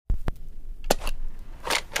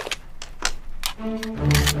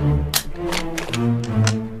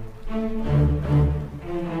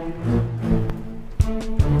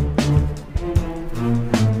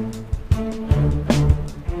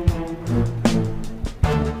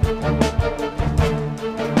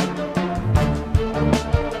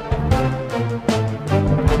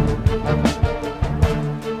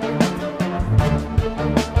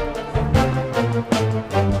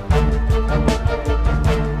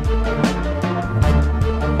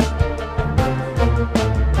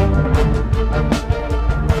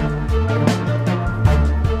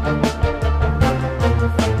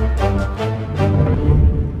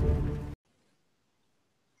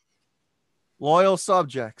Loyal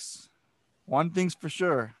subjects. One thing's for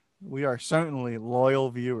sure. We are certainly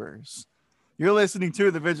loyal viewers. You're listening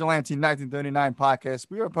to the Vigilante 1939 podcast.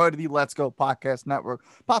 We are part of the Let's Go podcast network.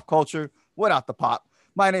 Pop culture without the pop.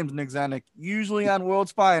 My name's Nick Zanuck, usually on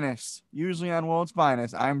World's Finest.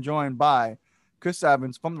 I'm joined by Chris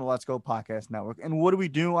Evans from the Let's Go podcast network. And what do we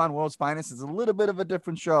do on World's Finest? It's a little bit of a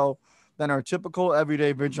different show than our typical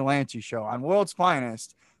everyday Vigilante show. On World's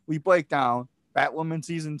Finest, we break down Batwoman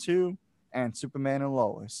season 2 and Superman and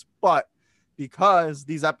Lois. But because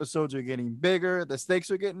these episodes are getting bigger, the stakes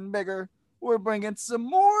are getting bigger, we're bringing some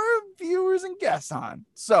more viewers and guests on.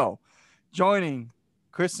 So joining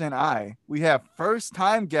Chris and I, we have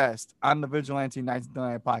first-time guest on the Vigilante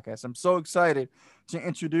 1939 podcast. I'm so excited to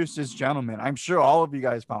introduce this gentleman. I'm sure all of you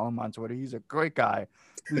guys follow him on Twitter. He's a great guy.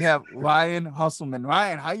 We have Ryan Huselman.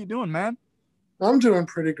 Ryan, how you doing, man? I'm doing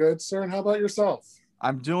pretty good, sir. And how about yourself?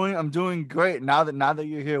 I'm doing great. Now that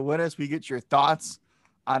you're here with us, we get your thoughts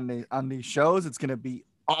on these shows. It's gonna be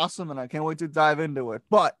awesome, and I can't wait to dive into it.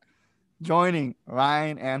 But joining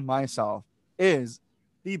Ryan and myself is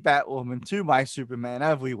the Batwoman to my Superman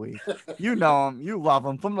every week. You know him, you love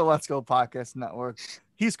him from the Let's Go podcast network.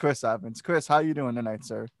 He's Chris Evans. Chris, how you doing tonight,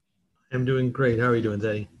 sir? I'm doing great. How are you doing,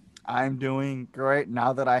 Zeddy? I'm doing great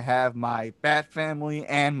now that I have my Bat family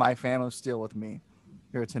and my Fam of Steel with me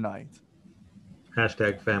here tonight.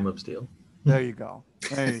 Hashtag Fam of Steel. There you go.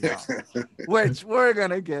 Which we're going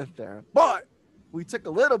to get there. But we took a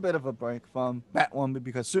little bit of a break from Batwoman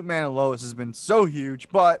because Superman and Lois has been so huge.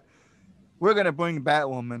 But we're going to bring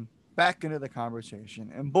Batwoman back into the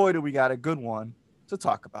conversation. And boy, do we got a good one to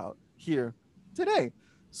talk about here today.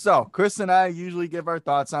 So Chris and I usually give our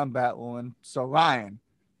thoughts on Batwoman. So Ryan,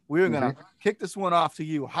 we're going to kick this one off to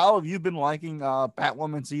you. How have you been liking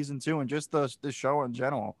Batwoman season 2 and just the show in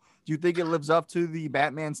general? Do you think it lives up to the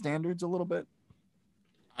Batman standards a little bit?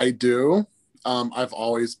 I do. I've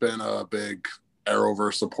always been a big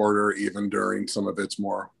Arrowverse supporter, even during some of its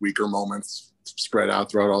more weaker moments spread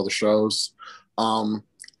out throughout all the shows.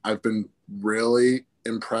 I've been really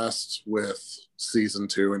impressed with season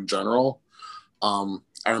 2 in general. I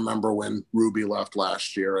remember when Ruby left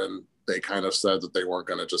last year and they kind of said that they weren't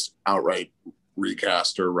going to just outright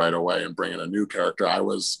recast her right away and bring in a new character. I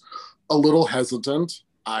was a little hesitant.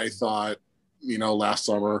 I thought, last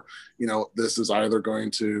summer, this is either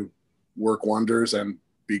going to work wonders and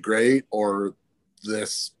be great, or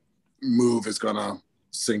this move is going to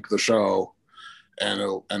sink the show and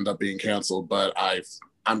it'll end up being canceled. But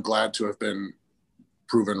I'm glad to have been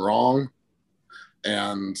proven wrong,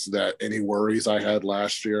 and that any worries I had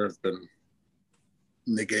last year have been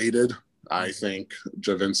negated. I think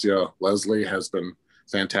Javincia Leslie has been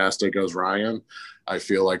fantastic as Ryan. I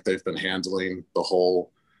feel like they've been handling the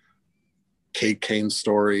whole Kate Kane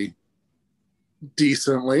story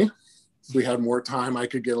decently. If we had more time, I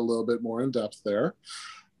could get a little bit more in depth there.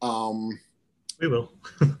 We will.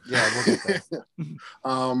 Yeah, we'll get there.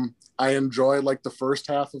 I enjoyed the first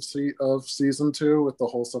half of season 2 with the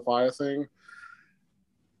whole Sophia thing.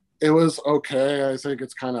 It was okay. I think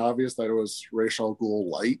it's kind of obvious that it was Ra's al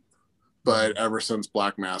Ghul light, but ever since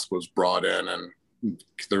Black Mask was brought in and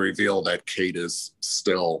the reveal that Kate is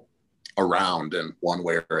still around in one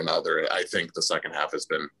way or another, I think the second half has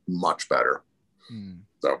been much better.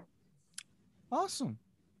 So awesome.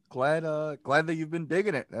 Glad that you've been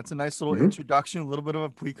digging it. That's a nice little introduction, a little bit of a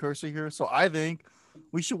precursor here. So I think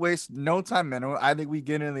we should waste no time in it. I think we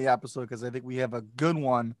get into the episode because I think we have a good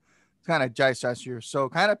one kind of digest here. So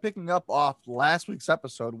kind of picking up off last week's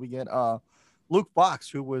episode, we get Luke Fox,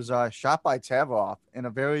 who was shot by Tavaroff in a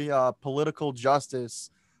very political justice,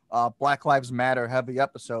 Black Lives Matter heavy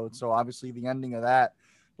episode. So obviously the ending of that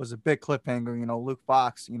was a big cliffhanger. Luke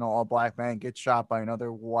Fox, all black man gets shot by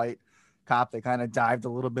another white cop. They kind of dived a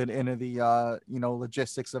little bit into the,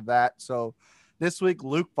 logistics of that. So this week,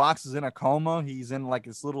 Luke Fox is in a coma. He's in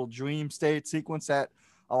this little dream state sequence that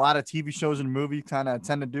a lot of TV shows and movies kind of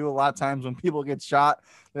tend to do. A lot of times when people get shot,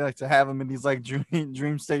 they like to have them in these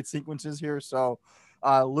dream state sequences here. So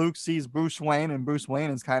Luke sees Bruce Wayne, and Bruce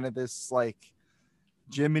Wayne is kind of this like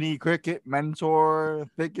Jiminy Cricket mentor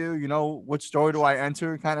figure, which story do I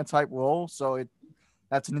enter kind of type role. So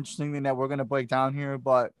that's an interesting thing that we're going to break down here.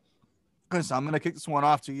 But Chris, I'm going to kick this one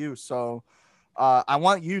off to you. So I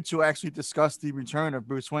want you to actually discuss the return of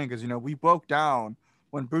Bruce Wayne because, we broke down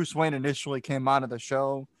when Bruce Wayne initially came out of the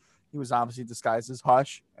show. He was obviously disguised as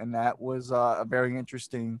Hush, and that was a very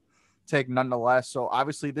interesting take nonetheless. So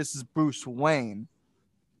obviously this is Bruce Wayne.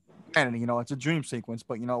 And, it's a dream sequence,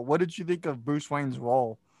 but, what did you think of Bruce Wayne's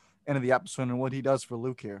role into the episode and what he does for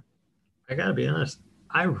Luke here? I gotta be honest,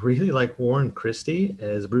 I really like Warren Christie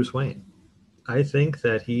as Bruce Wayne. I think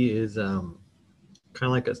that he is kind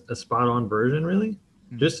of like a spot-on version, really.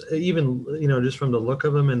 Mm-hmm. Just even, just from the look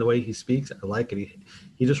of him and the way he speaks, I like it.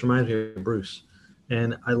 He just reminds me of Bruce.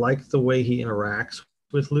 And I like the way he interacts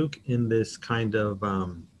with Luke in this kind of,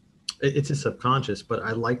 it's his subconscious, but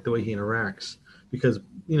I like the way he interacts because,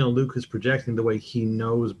 Luke is projecting the way he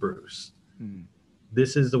knows Bruce. Mm.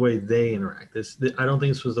 This is the way they interact. I don't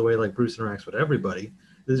think this was the way like Bruce interacts with everybody.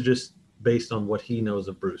 This is just based on what he knows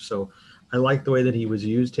of Bruce. So I like the way that he was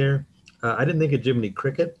used here. I didn't think of Jiminy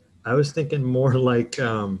Cricket. I was thinking more like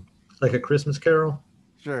A Christmas Carol.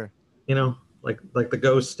 Sure. Like the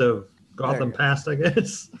ghost of Gotham Past, I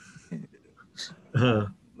guess. There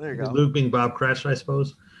you go. Luke being Bob Cratchit, I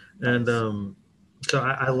suppose. And so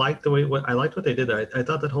I liked what they did there. I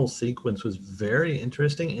thought that whole sequence was very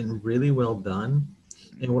interesting and really well done.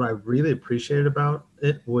 And what I really appreciated about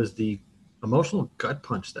it was the emotional gut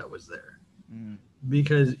punch that was there. Mm.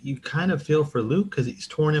 Because you kind of feel for Luke because he's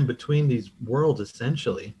torn in between these worlds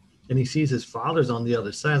essentially. And he sees his father's on the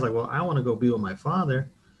other side. He's like, well, I want to go be with my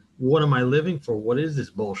father. What am I living for? What is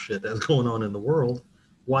this bullshit that's going on in the world?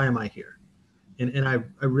 Why am I here? And I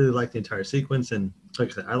really like the entire sequence. And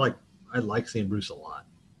like I said, I like seeing Bruce a lot.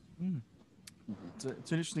 Mm. It's an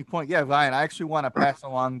interesting point. Yeah, Ryan, I actually want to pass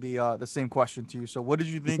along the same question to you. So what did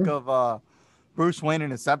you think of Bruce Wayne in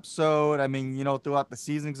this episode? I mean, throughout the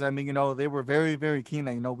seasons, they were very, very keen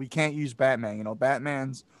that, we can't use Batman.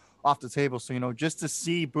 Batman's off the table. So, just to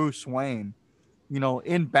see Bruce Wayne,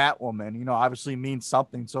 in Batwoman, obviously means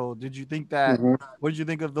something. So did you think that, what did you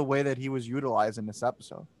think of the way that he was utilized in this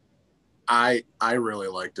episode? I really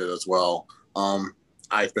liked it as well.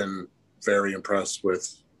 I've been very impressed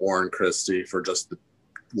with Warren Christie for just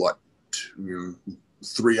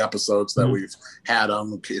 3 episodes that we've had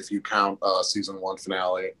him, if you count season 1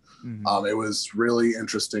 finale. Mm-hmm. It was really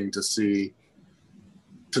interesting to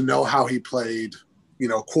know how he played,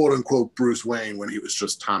 quote unquote Bruce Wayne when he was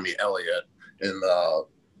just Tommy Elliott in the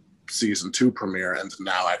season 2 premiere, and to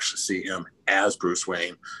now actually see him as Bruce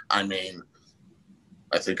Wayne. I mean,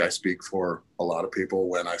 I think I speak for a lot of people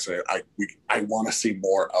when I say I want to see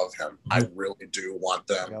more of him. Mm-hmm. I really do want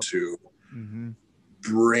them to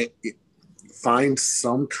find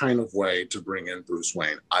some kind of way to bring in Bruce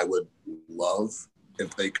Wayne. I would love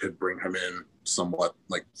if they could bring him in somewhat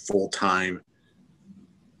like full-time.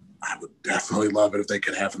 I would definitely love it if they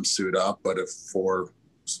could have him suit up, but if for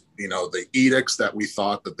the edicts that we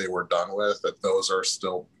thought that they were done with, that those are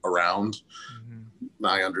still around,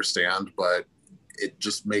 I understand, but it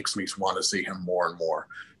just makes me want to see him more and more.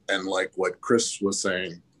 And like what Chris was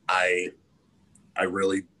saying, I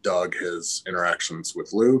really dug his interactions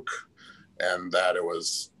with Luke, and that it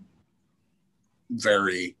was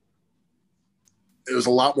a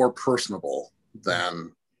lot more personable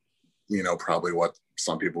than, probably what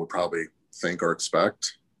some people would probably think or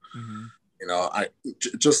expect. Mm-hmm.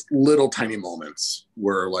 Just little tiny moments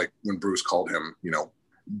where like when Bruce called him,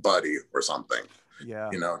 buddy or something,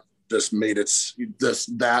 just made it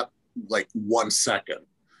that like 1 second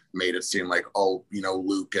made it seem like,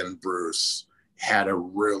 Luke and Bruce had a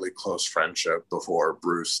really close friendship before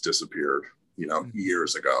Bruce disappeared,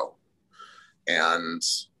 years ago. And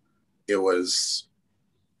it was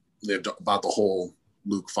about the whole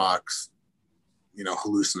Luke Fox,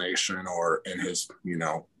 hallucination or in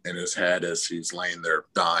his head as he's laying there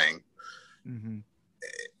dying. Mm-hmm.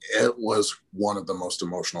 It was one of the most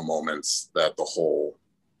emotional moments that the whole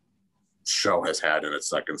show has had in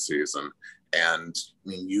its 2nd season. And I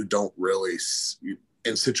mean, you don't really,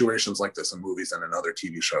 in situations like this in movies and in other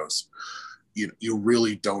TV shows, you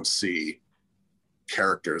really don't see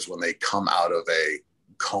characters when they come out of a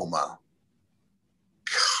coma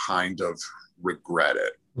kind of regret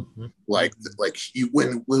it. Mm-hmm. Like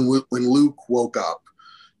when Luke woke up,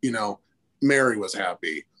 Mary was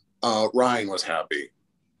happy, Ryan was happy.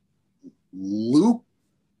 Luke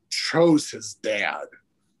chose his dad,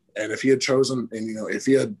 and if he had chosen, and if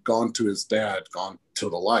he had gone to his dad, gone to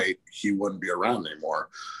the light, he wouldn't be around anymore.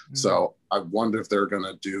 Mm-hmm. So I wonder if they're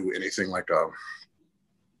gonna do anything like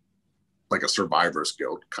like a survivor's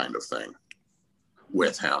guilt kind of thing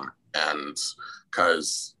with him. And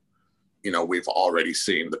because, you know, we've already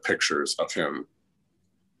seen the pictures of him,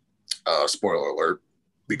 spoiler alert,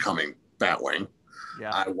 becoming Batwing.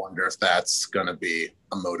 Yeah. I wonder if that's going to be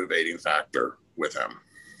a motivating factor with him.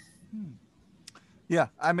 Yeah,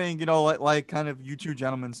 I mean, you know, like kind of you two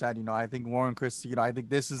gentlemen said, you know, I think Warren Christie, you know, I think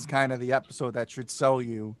this is kind of the episode that should sell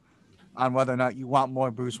you on whether or not you want more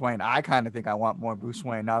Bruce Wayne. I kind of think I want more Bruce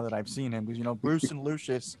Wayne now that I've seen him because, you know, Bruce and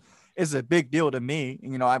Lucius is a big deal to me.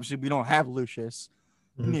 And, you know, obviously we don't have Lucius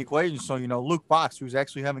in the equation. So, you know, Luke Fox, who's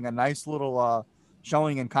actually having a nice little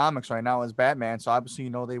showing in comics right now as Batman. So obviously,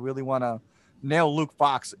 you know, they really want to nail Luke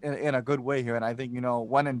Fox in a good way here. And I think, you know,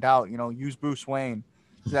 when in doubt, you know, use Bruce Wayne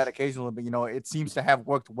to that occasion a little bit. You know, it seems to have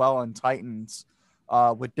worked well in Titans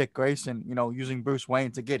with Dick Grayson, you know, using Bruce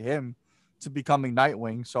Wayne to get him to becoming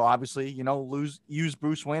Nightwing. So obviously, you know, use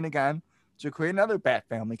Bruce Wayne again to create another Bat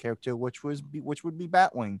family character, which would be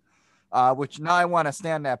Batwing. Which now I want to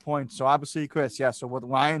stand that point. So obviously, Chris, yeah. So what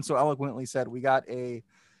Ryan so eloquently said, we got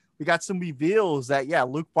some reveals that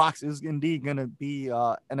Luke Fox is indeed going to be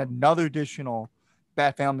another additional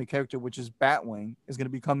Bat family character, which is Batwing, is going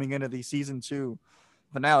to be coming into the season 2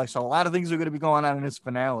 finale. So a lot of things are going to be going on in this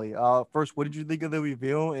finale. First, what did you think of the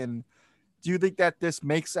reveal? And do you think that this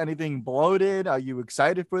makes anything bloated? Are you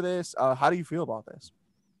excited for this? How do you feel about this?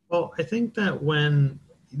 Well, I think that when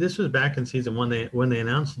this was back in season 1, when they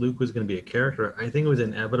announced Luke was going to be a character, I think it was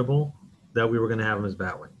inevitable that we were going to have him as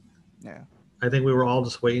Batwing. Yeah. I think we were all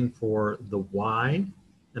just waiting for the why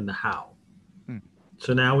and the how.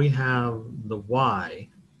 So now we have the why.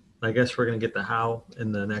 I guess we're going to get the how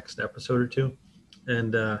in the next episode or two.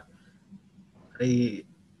 And I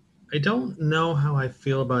don't know how I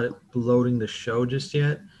feel about it bloating the show just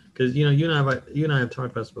yet, because you and I have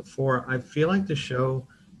talked about this before. I feel like the show,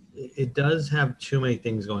 it does have too many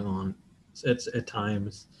things going on at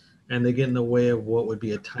times, and they get in the way of what would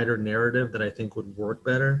be a tighter narrative that I think would work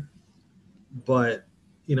better. But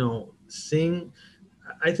you know,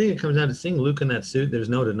 I think it comes down to seeing Luke in that suit. There's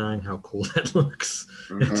no denying how cool that looks.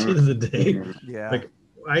 At the end of the day, like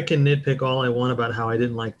I can nitpick all I want about how I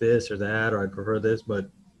didn't like this or that, or I prefer this,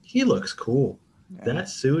 but he looks cool. Yeah. That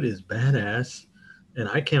suit is badass, and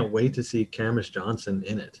I can't wait to see Camus Johnson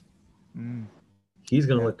in it. He's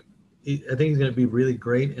going to look, I think he's going to be really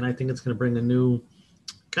great, and I think it's going to bring a new,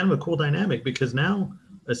 kind of a cool dynamic, because now,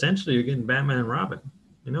 essentially, you're getting Batman and Robin.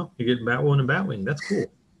 You know, you're getting Batwoman and Batwing. That's cool.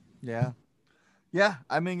 Yeah. Yeah,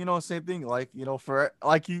 I mean, you know, same thing. Like, you know, for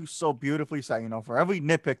like you so beautifully said, you know, for every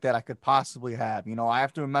nitpick that I could possibly have, you know, I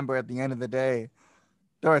have to remember at the end of the day,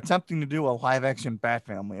 they're attempting to do a live action Bat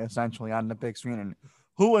family essentially on the big screen. And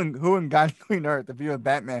who in God Queen Earth, if you're a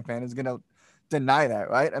Batman fan, is gonna deny that,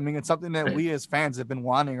 right? I mean, it's something that we as fans have been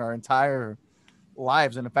wanting our entire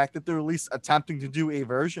lives, and the fact that they're at least attempting to do a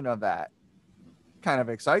version of that kind of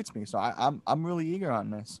excites me. So I'm really eager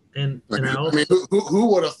on this. And I mean, who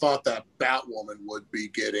would have thought that Batwoman would be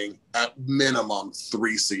getting at minimum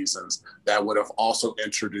 3 seasons that would have also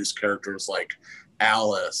introduced characters like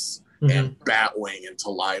Alice and Batwing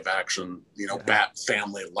into live action, you know, Bat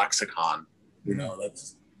family lexicon. You know,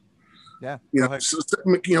 that's you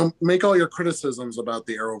know, make all your criticisms about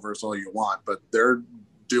the Arrowverse all you want, but they're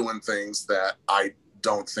doing things that I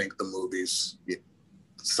don't think the movies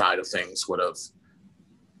side of things would have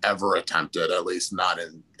ever attempted, at least not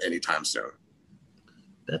in anytime soon.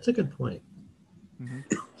 That's a good point.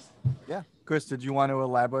 Yeah. Chris, did you want to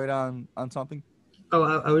elaborate on something? Oh,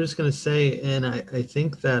 I was just going to say, and I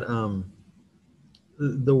think that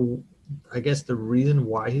I guess the reason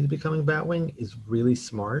why he's becoming Batwing is really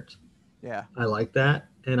smart. Yeah. I like that.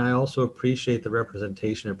 And I also appreciate the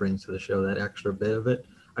representation it brings to the show, that extra bit of it.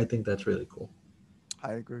 I think that's really cool.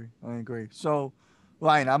 I agree. So,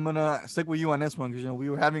 Ryan, I'm going to stick with you on this one because, you know, we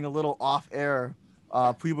were having a little off-air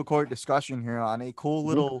pre-recorded discussion here on a cool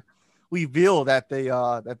little reveal that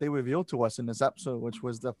they revealed to us in this episode, which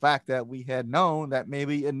was the fact that we had known that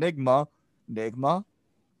maybe Enigma might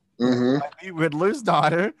be Riddler's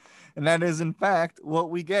daughter, and that is in fact what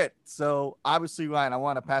we get. So obviously, Ryan, I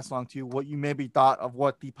want to pass along to you what you maybe thought of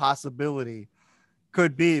what the possibility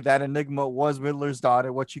could be that Enigma was Riddler's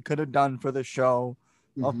daughter, what she could have done for the show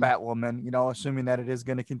of Batwoman, you know, assuming that it is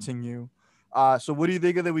going to continue. So what do you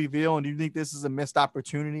think of the reveal, and do you think this is a missed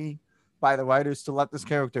opportunity by the writers to let this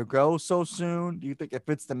character go so soon? Do you think it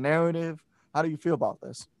fits the narrative? How do you feel about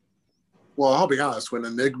this? Well, I'll be honest, when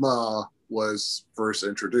Enigma was first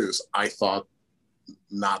introduced, I thought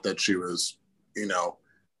not that she was, you know,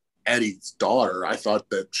 Eddie's daughter. I thought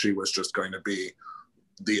that she was just going to be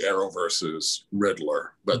the Arrowverse's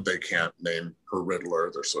Riddler, but they can't name her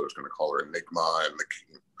Riddler. They're so just going to call her Enigma and the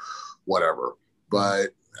King, whatever. But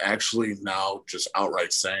actually now just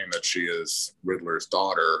outright saying that she is Riddler's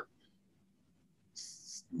daughter,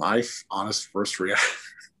 my honest first reaction,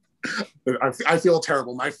 I feel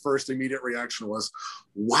terrible. My first immediate reaction was,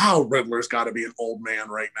 wow, Riddler's got to be an old man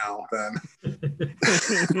right now then.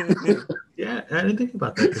 Yeah, I didn't think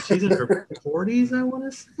about that because she's in her 40s, I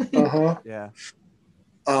want to say. Uh-huh. Yeah.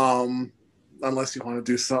 Unless you want to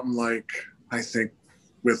do something like, I think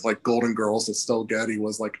with like Golden Girls, Estelle Getty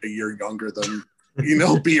was like a year younger than,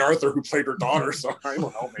 B. Arthur, who played her daughter. So I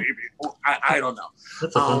don't know, maybe. I don't know.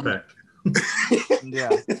 That's a fun fact.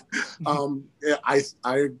 Yeah.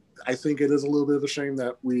 I think it is a little bit of a shame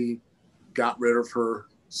that we got rid of her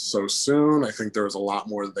so soon. I think there was a lot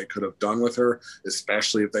more that they could have done with her,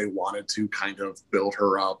 especially if they wanted to kind of build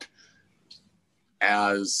her up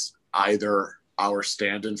as either our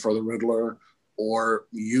stand-in for the Riddler or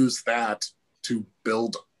use that to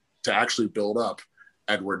actually build up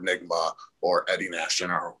Edward Nygma or Eddie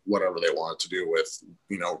Nashton or whatever they wanted to do with,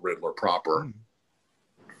 Riddler proper.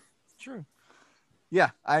 True.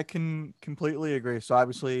 Yeah, I can completely agree. So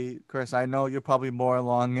obviously, Chris, I know you're probably more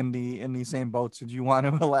along in the same boat. Did you want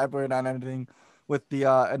to elaborate on anything with the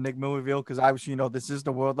Enigma reveal? Because obviously, this is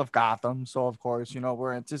the world of Gotham. So of course,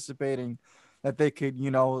 we're anticipating that they could,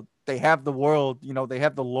 they have the world, they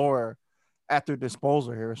have the lore at their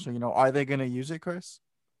disposal here. So, are they going to use it, Chris?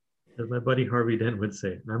 As my buddy Harvey Dent would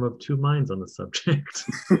say, I'm of two minds on the subject.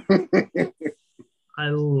 I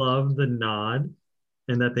love the nod.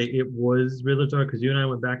 And that it was Riddler's daughter, because you and I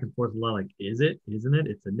went back and forth a lot. Like, is it? Isn't it?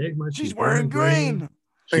 It's Enigma. She's wearing green.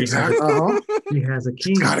 Exactly. She has a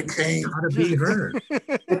cane. She's got a cane. It's gotta be her.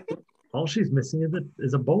 All she's missing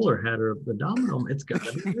is a bowler hat or a domino. It's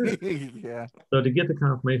gotta be her. Yeah. So to get the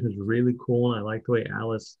confirmation is really cool, and I like the way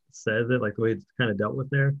Alice says it, like the way it's kind of dealt with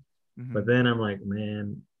there. Mm-hmm. But then I'm like,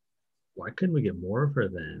 man, why couldn't we get more of her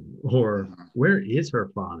then? Or where is her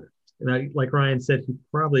father? And like Ryan said, he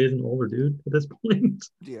probably is an older dude at this point.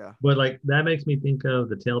 Yeah. But like that makes me think of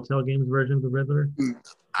the Telltale Games version of the Riddler.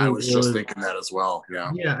 I was just thinking that as well. Yeah.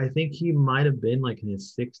 Yeah, I think he might have been like in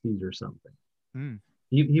his 60s or something. Mm.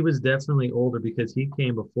 He was definitely older because he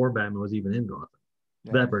came before Batman was even in Gotham.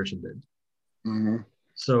 Yeah. That version did. Mm-hmm.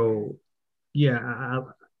 So, yeah, I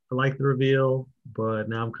like the reveal, but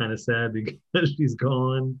now I'm kind of sad because she's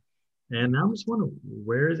gone. And now I'm just wondering,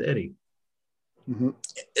 where is Eddie? Mm-hmm.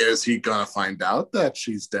 Is he gonna find out that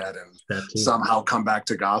she's dead and somehow come back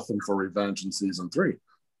to Gotham for revenge in season 3?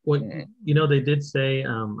 Well, they did say,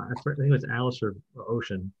 I think it was Alice or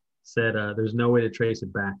Ocean said there's no way to trace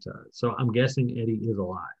it back to her. So I'm guessing Eddie is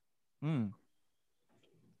alive.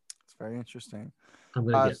 It's very interesting. I'm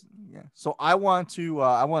gonna guess. Yeah. So I want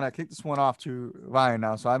to kick this one off to Ryan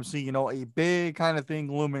now. So I'm seeing, a big kind of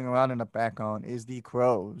thing looming around in the background is the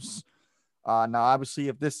Crows. Now, obviously,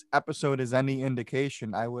 if this episode is any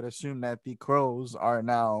indication, I would assume that the Crows are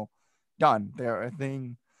now done. They're a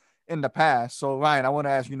thing in the past. So, Ryan, I want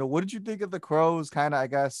to ask, what did you think of the Crows kind of, I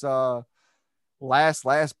guess,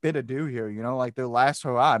 last bit of do here, like their last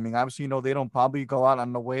hurrah? I mean, obviously, they don't probably go out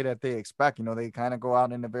on the way that they expect. They kind of go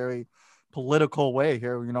out in a very political way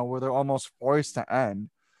here, where they're almost forced to end.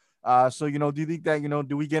 So, do you think that,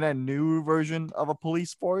 do we get a new version of a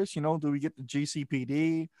police force? Do we get the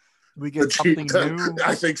GCPD? We get something new.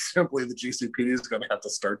 I think simply the GCPD is going to have to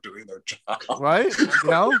start doing their job, right?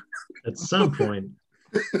 At some point.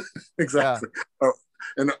 Exactly. Yeah.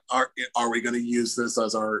 And are we going to use this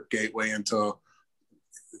as our gateway into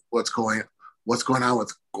what's going on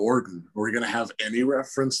with Gordon? Are we going to have any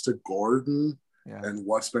reference to Gordon and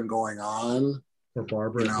what's been going on? Or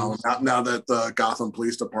Barbara. Now that the Gotham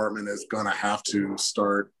Police Department is going to have to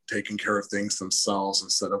start taking care of things themselves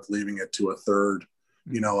instead of leaving it to a third.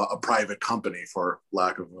 A private company, for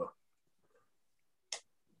lack of a.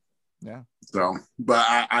 Yeah. So, but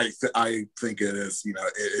I think it is,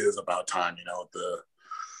 it is about time.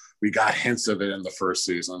 We got hints of it in the first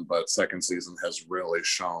season, but second season has really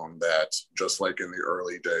shown that just like in the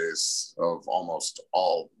early days of almost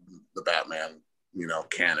all the Batman,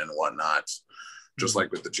 canon and whatnot, just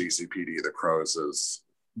like with the GCPD, the Crows is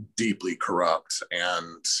deeply corrupt,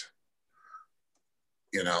 and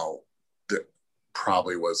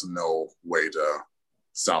probably was no way to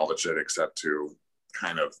salvage it except to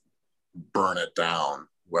kind of burn it down.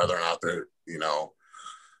 Whether or not they're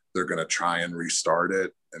going to try and restart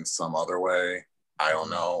it in some other way, I don't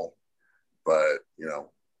know. But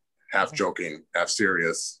half joking, half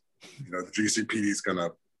serious, the GCPD is going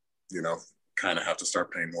to kind of have to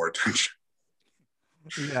start paying more attention.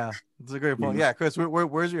 Yeah, it's a great point. Yeah, Chris,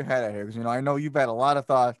 where's your head at here? Because I know you've had a lot of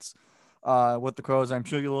thoughts with the Crows. I'm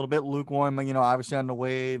sure you're a little bit lukewarm, obviously on the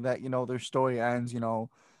way that their story ends.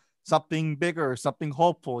 Something bigger, something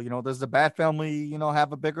hopeful. Does the Bat Family,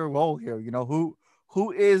 have a bigger role here?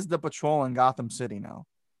 Who is the patrol in Gotham City now?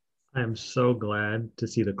 I am so glad to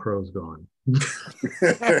see the Crows gone. Nice.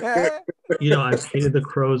 I've hated the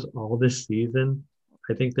Crows all this season.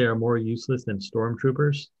 I think they are more useless than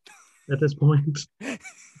stormtroopers at this point.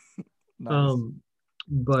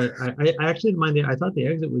 But I actually didn't mind I thought the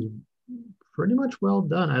exit was pretty much well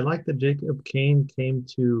done. I like that Jacob Kane came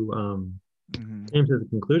to the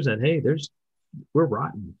conclusion that hey, we're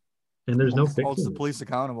rotten, and there's no fixing Holds the this. police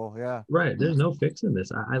accountable. Yeah, right. There's no fixing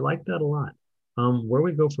this. I like that a lot. Where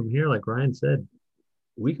we go from here, like Ryan said,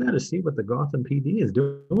 we got to see what the Gotham PD is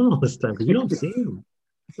doing all this time because you don't see them.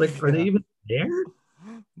 Like, are they even there?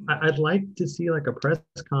 I'd like to see like a press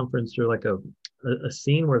conference or like a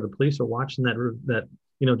scene where the police are watching that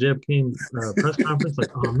Jacob Kane press conference. Like,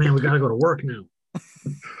 oh man, we got to go to work now.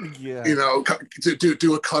 Yeah.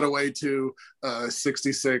 Do a cutaway to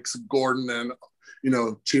 66 Gordon and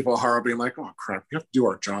Chief O'Hara being like, oh crap, we have to do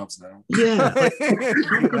our jobs now. Yeah, like,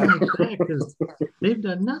 something like that because they've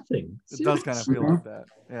done nothing. It does kind of feel like that.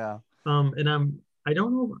 Yeah. And I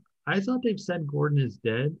don't know. I thought they've said Gordon is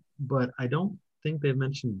dead, but I don't think they've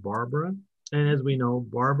mentioned Barbara. And as we know,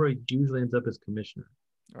 Barbara usually ends up as commissioner.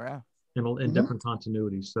 Yeah. In different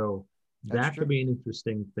continuities. So that could be an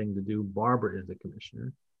interesting thing to do. Barbara is a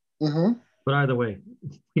commissioner. Mm-hmm. But either way,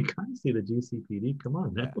 we kind of see the GCPD. Come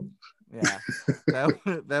on now. Yeah. That's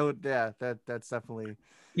definitely.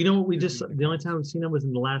 The only time we've seen them was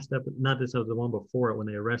in the last episode, not this episode, the one before it when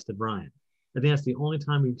they arrested Ryan. I think that's the only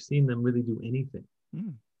time we've seen them really do anything.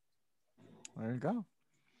 There you go.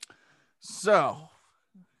 So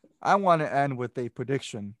I want to end with a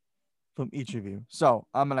prediction from each of you. So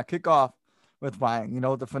I'm going to kick off with Ryan.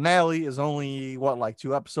 The finale is only like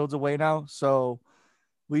 2 episodes away now. So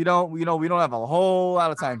we don't have a whole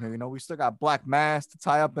lot of time here. We still got Black Mass to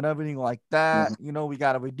tie up and everything like that. We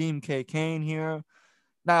got to redeem Kay Kane here.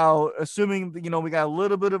 Now, assuming we got a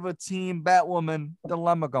little bit of a team Batwoman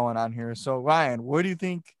dilemma going on here. So Ryan, where do you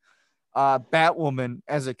think Batwoman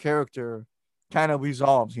as a character kind of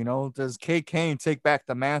resolves? Does Kay Kane take back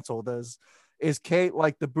the mantle? Is Kate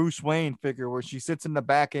like the Bruce Wayne figure where she sits in the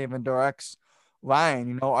Batcave and directs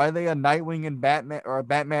Ryan? Are they a Nightwing and Batman or a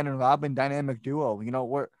Batman and Robin dynamic duo?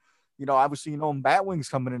 Obviously, Batwing's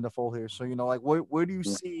coming into full here. So, where do you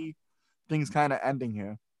see things kind of ending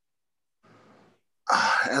here?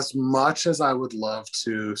 As much as I would love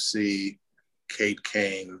to see Kate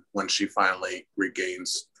Kane when she finally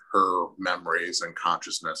regains her memories and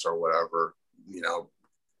consciousness or whatever,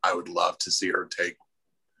 I would love to see her take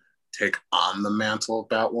on the mantle of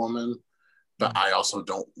Batwoman, but I also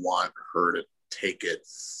don't want her to take it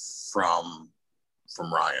from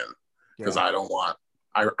Ryan because I don't want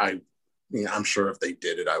I'm sure if they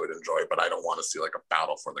did it I would enjoy it, but I don't want to see like a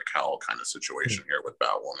battle for the cowl kind of situation here with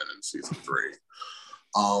Batwoman in season 3.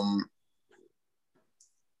 I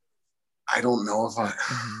don't know if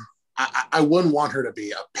I wouldn't want her to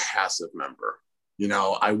be a passive member.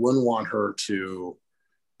 I wouldn't want her to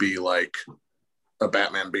be like a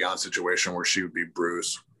Batman Beyond situation where she would be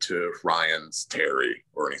Bruce to Ryan's Terry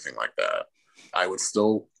or anything like that. I would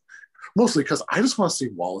still, mostly because I just want to see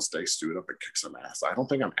Wallace Day suit up and kick some ass. I don't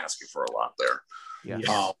think I'm asking for a lot there.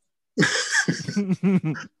 Yeah.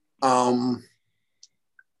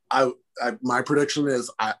 My prediction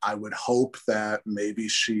is I would hope that maybe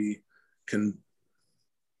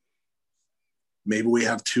we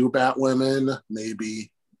have 2 Batwomen.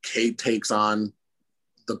 Maybe Kate takes on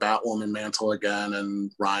the Batwoman mantle again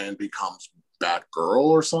and Ryan becomes Batgirl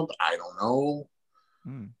or something. I don't know.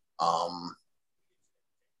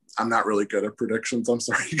 I'm not really good at predictions. I'm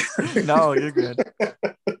sorry. No, you're good.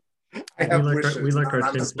 We like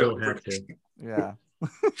our tinfoil hat too. Yeah.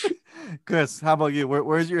 Chris, how about you?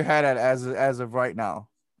 Where's your head at as of right now?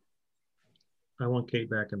 I want Kate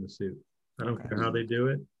back in the suit. I don't care how they do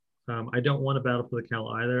it. I don't want a battle for the cowl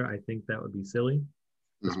either. I think that would be silly,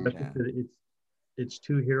 especially because it's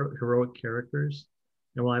 2 heroic characters.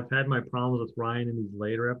 And while I've had my problems with Ryan in these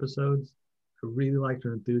later episodes, I really liked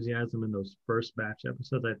her enthusiasm in those first batch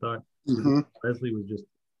episodes. I thought Leslie was just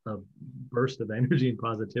a burst of energy and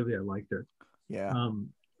positivity. I liked her. Yeah.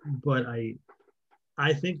 But I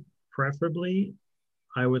think preferably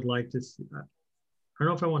I would like to see, I don't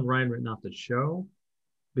know if I want Ryan written off the show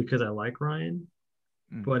because I like Ryan,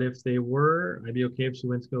 but if they were, I'd be okay if she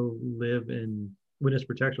went to go live in witness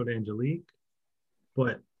protection with Angelique.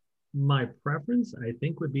 But my preference, I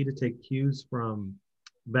think, would be to take cues from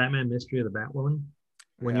Batman Mystery of the Batwoman.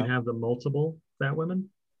 when you have the multiple Batwomen.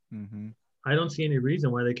 Mm-hmm. I don't see any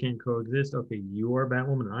reason why they can't coexist. Okay, you are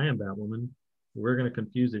Batwoman, I am Batwoman. We're gonna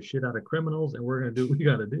confuse the shit out of criminals, and we're gonna do what we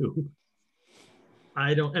gotta do.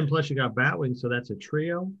 I don't, and plus you got Batwing, so that's a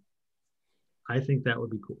trio. I think that would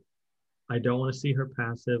be cool. I don't want to see her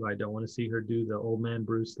passive. I don't want to see her do the old man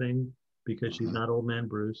Bruce thing because she's not old man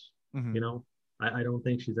Bruce. Mm-hmm. You know, I don't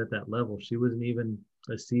think she's at that level. She wasn't even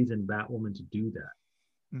a seasoned Batwoman to do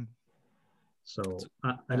that. Mm. So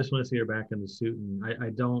I just want to see her back in the suit, and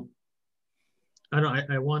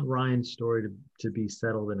I want Ryan's story to be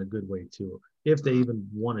settled in a good way too, if they even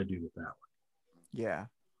want to do it that way. Yeah.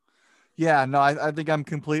 Yeah, no, I think I'm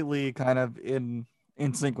completely kind of in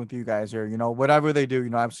sync with you guys here. You know, whatever they do, you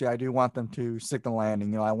know, obviously I do want them to stick the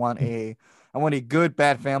landing. You know, I want a good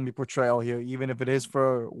Bat family portrayal here, even if it is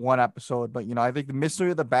for one episode. But you know, I think the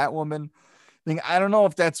mystery of the Batwoman thing, I don't know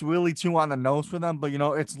if that's really too on the nose for them, but you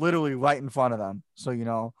know, it's literally right in front of them. So, you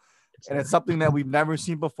know, and it's something that we've never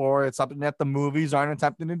seen before. It's something that the movies aren't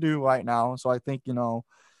attempting to do right now. So I think, you know,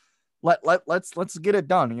 let's get it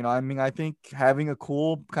done. You know, I mean, I think having a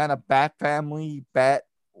cool kind of Bat family, Bat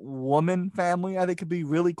woman family, I think could be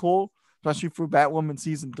really cool, especially for Batwoman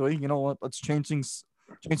season 3. You know, let's change things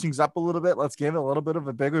up a little bit. Let's give it a little bit of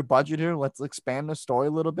a bigger budget here. Let's expand the story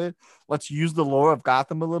a little bit. Let's use the lore of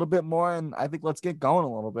Gotham a little bit more, and I think let's get going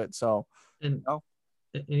a little bit. So, and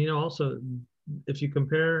you know, also if you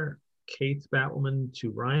compare Kate's Batwoman to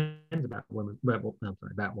Ryan's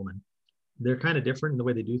Batwoman, they're kind of different in the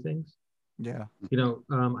way they do things. Yeah. You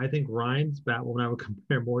know, I think Ryan's Batwoman I would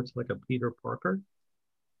compare more to like a Peter Parker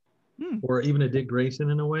or even a Dick Grayson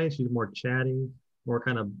in a way. She's more chatty, more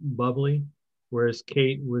kind of bubbly, whereas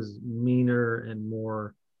Kate was meaner and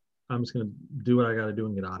more, I'm just going to do what I got to do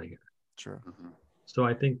and get out of here. Sure. So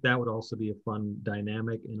I think that would also be a fun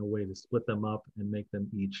dynamic in a way to split them up and make them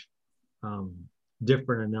each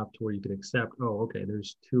different enough to where you could accept, oh, okay,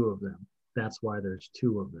 there's two of them. That's why there's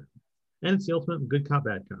two of them. And it's the ultimate good cop,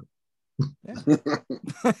 bad cop.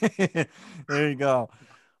 Yeah. There you go.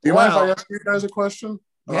 Do you mind if I ask you guys a question?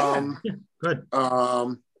 Yeah. Good.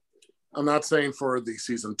 I'm not saying for the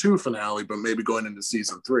season 2 finale, but maybe going into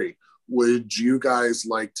season 3. Would you guys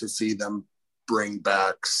like to see them bring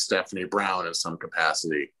back Stephanie Brown in some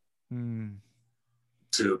capacity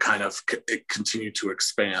to kind of continue to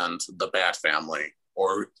expand the Bat family,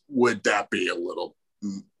 or would that be a little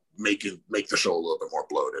make the show a little bit more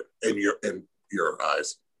bloated in your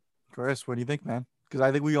eyes? Chris, what do you think, man? Because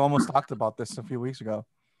I think we almost talked about this a few weeks ago.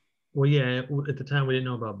 Well, yeah, at the time we didn't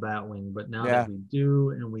know about Batwing, but now that we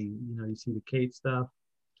do, and we, you know, you see the Kate stuff,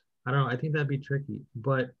 I don't know, I think that'd be tricky.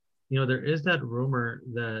 But, you know, there is that rumor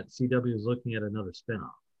that CW is looking at another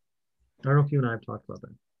spinoff. I don't know if you and I have talked about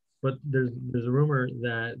that, but there's a rumor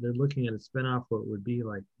that they're looking at a spinoff where it would be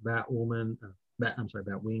like Batwoman,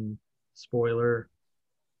 Batwing, spoiler.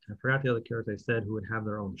 I forgot the other character they said who would have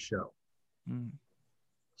their own show.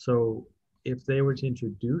 So if they were to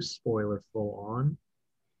introduce spoiler full on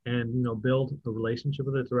and, you know, build a relationship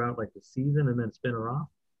with her throughout like the season and then spin her off,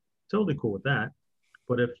 totally cool with that.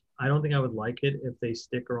 But I don't think I would like it if they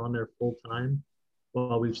stick her on there full time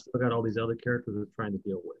while we've still got all these other characters we're trying to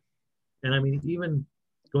deal with. And I mean, even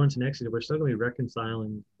going to next year, we're still going to be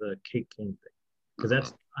reconciling the Kate Kane thing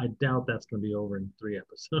because I doubt that's going to be over in 3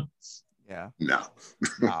 episodes. Yeah. No.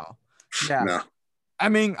 Yeah. No. I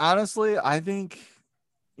mean, honestly, I think,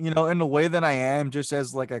 you know, in the way that I am, just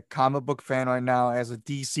as like a comic book fan right now, as a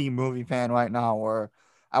DC movie fan right now, where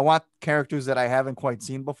I want characters that I haven't quite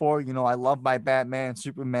seen before. You know, I love my Batman,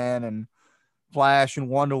 Superman, and Flash and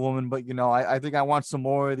Wonder Woman, but you know, I think I want some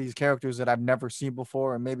more of these characters that I've never seen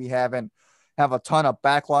before and maybe have a ton of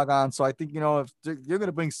backlog on. So I think, you know, if you're going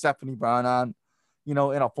to bring Stephanie Brown on, you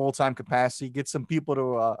know, in a full-time capacity, get some people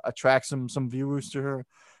to attract some viewers to her,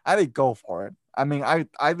 I think go for it. I mean, I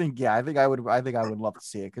think I would love to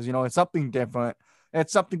see it because, you know, it's something different.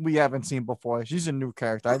 It's something we haven't seen before. She's a new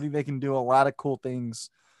character. I think they can do a lot of cool things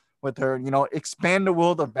with her, you know, expand the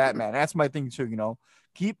world of Batman. That's my thing too, you know,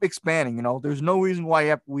 keep expanding, you know, there's no reason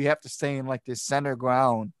why we have to stay in like this center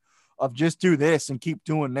ground of just do this and keep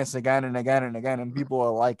doing this again and again and again. And people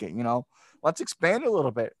will like it, you know, let's expand a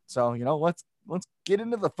little bit. So, you know, let's get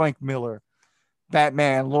into the Frank Miller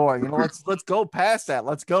Batman lore, you know, let's go past that.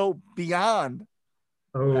 Let's go beyond.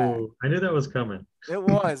 Oh, I knew that was coming. It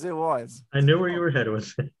was. I knew where you were headed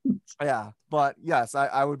with it. Yeah, but yes,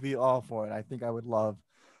 I would be all for it. I think I would love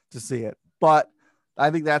to see it. But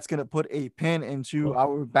I think that's going to put a pin into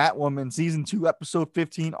our Batwoman season 2, episode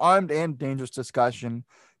 15, Armed and Dangerous discussion.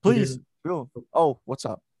 Please. Oh, what's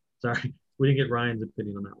up? Sorry, we didn't get Ryan's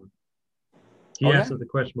opinion on that one. He asked us the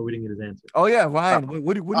question, but we didn't get his answer. Oh yeah, Ryan.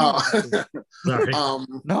 What do you? Sorry.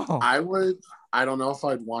 No. I don't know if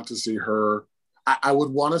I'd want to see her. I would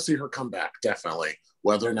want to see her come back, definitely.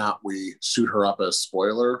 Whether or not we suit her up as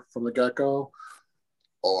spoiler from the get-go,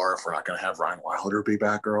 or if we're not going to have Ryan Wilder be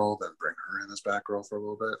Batgirl, then bring her in as Batgirl for a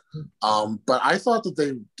little bit. But I thought that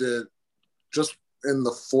they did, just in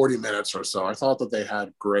the 40 minutes or so, I thought that they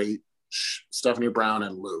had great, Stephanie Brown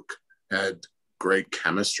and Luke had great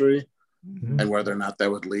chemistry. Mm-hmm. And whether or not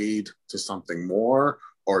that would lead to something more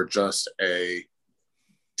or just a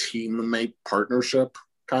teammate partnership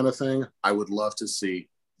kind of thing, I would love to see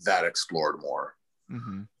that explored more.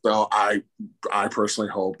 Mm-hmm. So I personally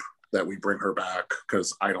hope that we bring her back,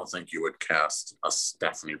 because I don't think you would cast a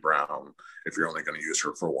Stephanie Brown if you're only going to use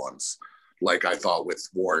her for once. Like I thought with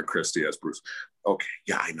Warren Christie as Bruce. Okay,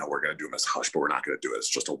 yeah, I know we're going to do Miss Hush, but we're not going to do it. It's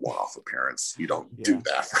just a one-off appearance. You don't do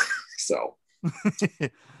that. So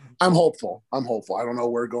I'm hopeful. I don't know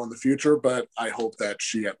where to go in the future, but I hope that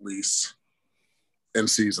she at least in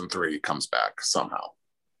season 3 comes back somehow.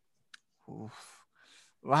 Oof.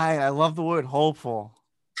 Ryan, I love the word hopeful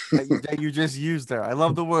that you just used there. I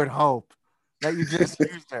love the word hope that you just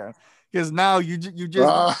used there, because now you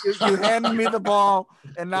handed me the ball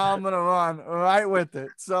and now I'm gonna run right with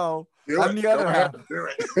it. So on the other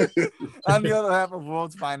half of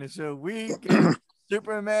World's Finest Show, we get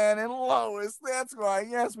Superman and Lois. That's right.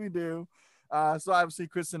 Yes, we do. So obviously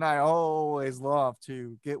Chris and I always love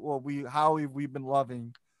to get how we've been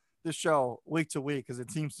loving the show week to week, because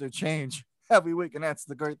it seems to change every week, and that's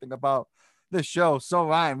the great thing about this show. So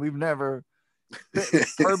Ryan, we've never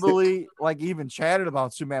verbally even chatted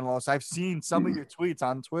about Superman and Lois. I've seen some of your tweets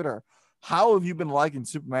on Twitter. How have you been liking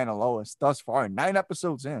Superman and Lois thus far? 9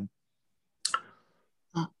 episodes in.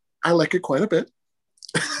 I like it quite a bit.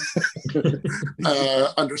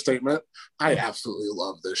 Understatement. I absolutely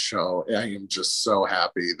love this show. I am just so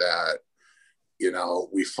happy that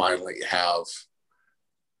we finally have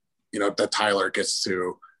that Tyler gets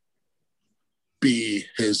to be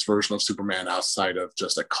his version of Superman outside of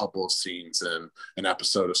just a couple of scenes in an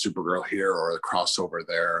episode of Supergirl here or a crossover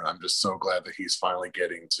there. I'm just so glad that he's finally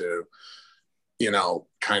getting to,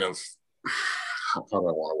 kind of, how do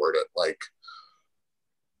I want to word it?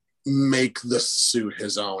 Make the suit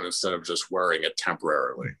his own instead of just wearing it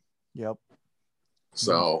temporarily. Yep.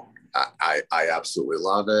 So I absolutely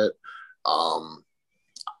love it.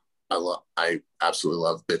 I absolutely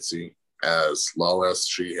love Bitsy as Lois.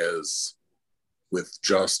 She is, with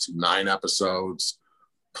just 9 episodes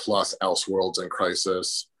plus Elseworlds and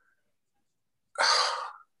Crisis,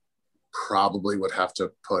 probably would have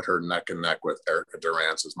to put her neck and neck with Erica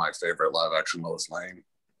Durance as my favorite live action Lois Lane.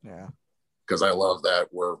 Yeah. Because I love that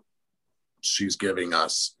she's giving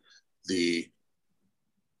us the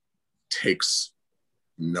takes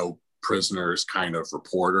no prisoners kind of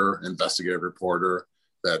investigative reporter,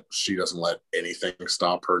 that she doesn't let anything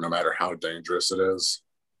stop her no matter how dangerous it is.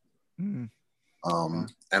 Mm.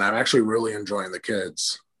 And I'm actually really enjoying the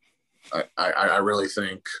kids. I really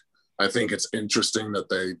think it's interesting that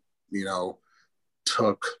they,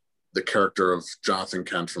 took the character of Jonathan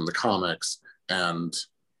Kent from the comics and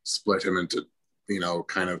split him into,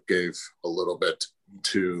 kind of gave a little bit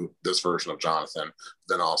to this version of Jonathan,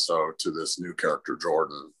 then also to this new character,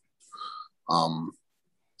 Jordan.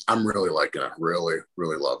 I'm really liking it. Really,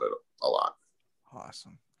 really love it a lot.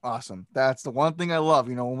 Awesome. That's the one thing I love.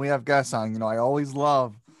 When we have guests on, I always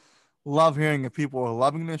love hearing if people are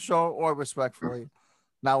loving this show or respectfully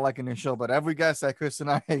not liking this show. But every guest that Chris and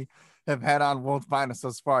I have had on World's Finest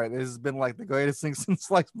thus far, this has been the greatest thing since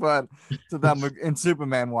sliced bread to them in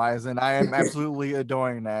Superman wise, and I am absolutely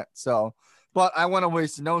adoring that. So, but I want to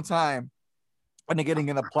waste no time into getting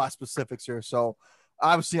into plot specifics here. So,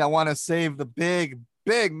 obviously, I want to save the big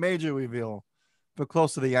major reveal for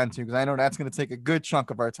close to the end too, because I know that's going to take a good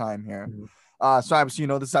chunk of our time here. Mm-hmm. So obviously,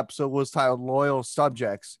 this episode was titled Loyal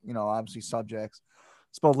Subjects. Obviously subjects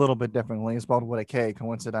spelled a little bit differently. It's spelled with a K,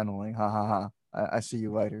 coincidentally. Ha ha ha. I see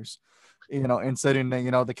you writers. Inserting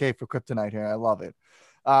the K for kryptonite here. I love it.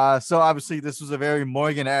 So obviously this was a very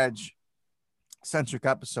Morgan Edge centric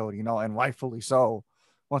episode, and rightfully so.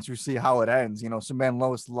 Once we see how it ends, Superman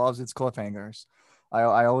Lois loves its cliffhangers.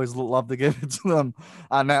 I always love to give it to them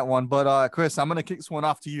on that one. But Chris, I'm gonna kick this one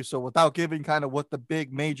off to you. So without giving kind of what the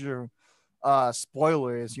big major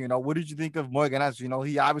spoiler is, what did you think of Morgan Edge?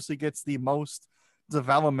 He obviously gets the most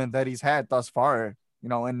development that he's had thus far,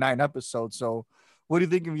 in 9 episodes. So what do you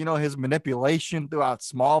think of, his manipulation throughout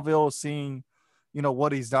Smallville, seeing,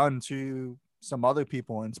 what he's done to some other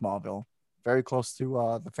people in Smallville, very close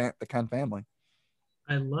to the Kent family?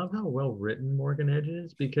 I love how well written Morgan Edge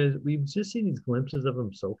is, because we've just seen these glimpses of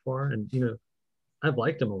him so far. And, I've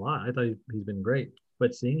liked him a lot. I thought he's been great.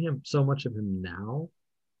 But seeing him, so much of him now,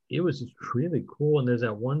 it was just really cool. And there's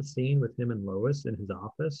that one scene with him and Lois in his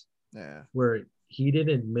office Yeah. where he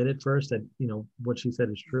didn't admit at first that, what she said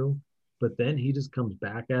is true, but then he just comes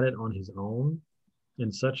back at it on his own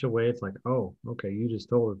in such a way. It's like, oh, okay, you just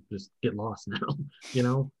told her, just get lost now, you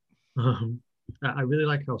know? I really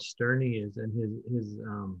like how stern he is and his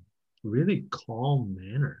really calm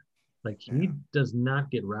manner. Like he does not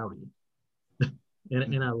get rowdy.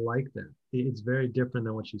 And I like that. It's very different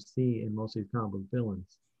than what you see in most of these comic book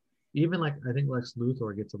villains. Even like I think Lex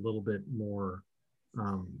Luthor gets a little bit more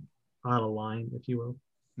out of line, if you will,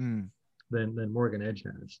 than Morgan Edge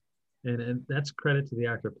has. And that's credit to the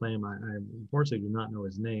actor playing him. I unfortunately do not know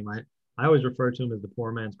his name. I always refer to him as the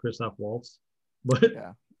poor man's Christoph Waltz, but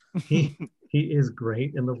he is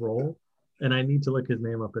great in the role, and I need to look his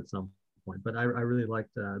name up at some point. But I really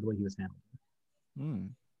liked the way he was handled.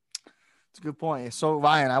 It's a good point. So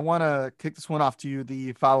Ryan, I want to kick this one off to you,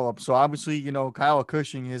 the follow-up. So obviously, Kyle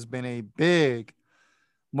Cushing has been a big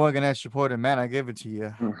Morgan Edge supporter. Man, I give it to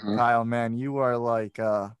you, Kyle, man. You are like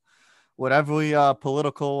what every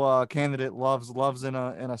political candidate loves in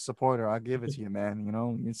a supporter. I give it to you,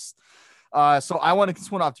 man. It's so I want to kick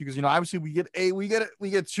this one off to you because obviously we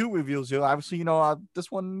get two reviews here. Obviously, this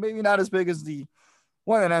one maybe not as big as the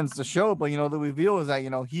one that ends the show, but the reveal is that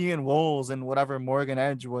he enrolls in whatever Morgan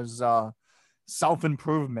Edge was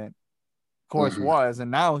self-improvement course was, and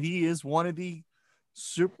now he is one of the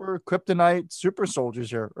super kryptonite super soldiers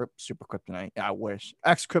here, or super kryptonite, I wish,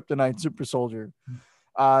 ex-kryptonite super soldier,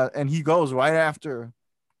 and he goes right after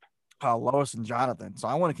Lois and Jonathan. So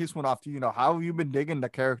I want to kick this one off to you. How have you been digging the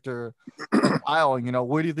character of Kyle?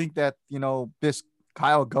 Where do you think that this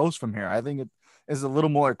Kyle goes from here? I think it is a little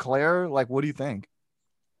more clear. Like, what do you think?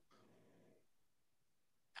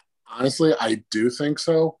 Honestly, I do think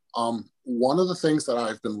so. One of the things that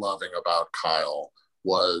I've been loving about Kyle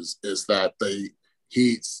is that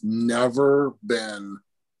he's never been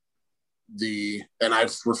and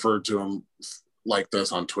I've referred to him like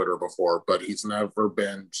this on Twitter before, but he's never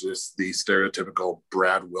been just the stereotypical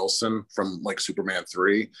Brad Wilson from like Superman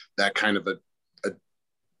 3, that kind of a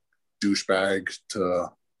douchebag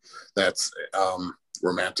that's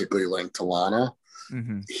romantically linked to Lana.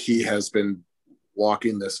 He has been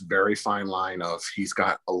walking this very fine line of he's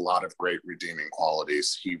got a lot of great redeeming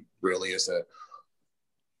qualities. He really is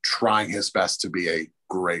trying his best to be a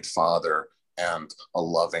great father and a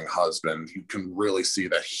loving husband. You can really see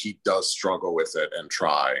that he does struggle with it and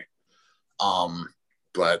try.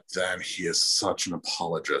 But then he is such an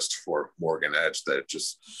apologist for Morgan Edge that it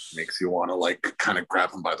just makes you want to like kind of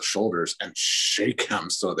grab him by the shoulders and shake him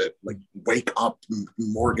so that like, wake up.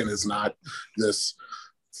 Morgan is not this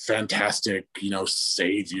fantastic,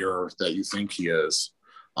 savior that you think he is.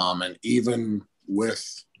 And even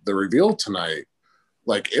with the reveal tonight,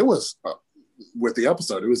 like it was with the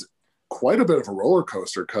episode, it was quite a bit of a roller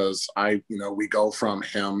coaster because we go from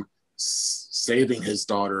him saving his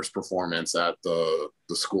daughter's performance at the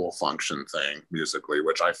school function thing musically,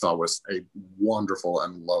 which I thought was a wonderful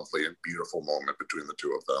and lovely and beautiful moment between the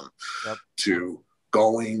two of them, to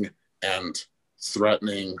going and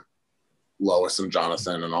threatening Lois and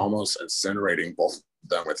Jonathan and almost incinerating both of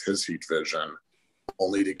them with his heat vision,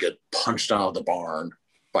 only to get punched out of the barn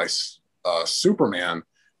by Superman.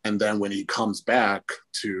 And then when he comes back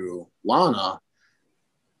to Lana,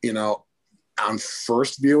 on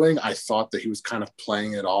first viewing, I thought that he was kind of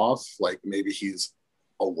playing it off, like maybe he's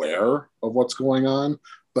aware of what's going on.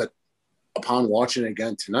 But upon watching it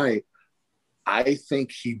again tonight, I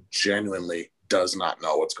think he genuinely does not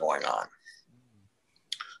know what's going on.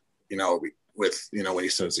 When he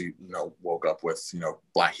says he, woke up with,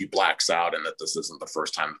 he blacks out and that this isn't the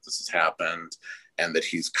first time that this has happened and that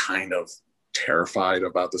he's kind of terrified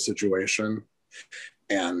about the situation.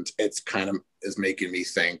 And it's kind of is making me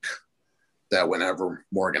think that whenever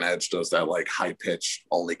Morgan Edge does that like high pitched,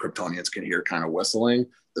 only Kryptonians can hear kind of whistling,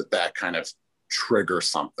 that kind of triggers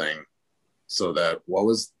something. So that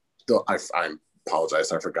I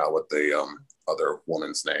apologize, I forgot what the other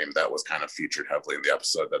woman's name that was kind of featured heavily in the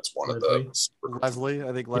episode. That's one Leslie. of the Leslie,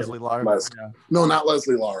 I think Leslie Lar. No, not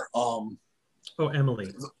Leslie Lar.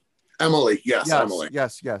 Emily. Emily, yes, Emily.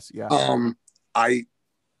 Yes.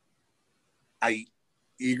 I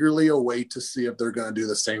eagerly await to see if they're going to do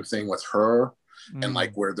the same thing with her, and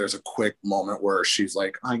like where there's a quick moment where she's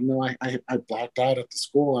like, I blacked out at the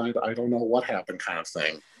school. I don't know what happened, kind of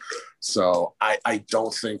thing. So I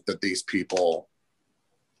don't think that these people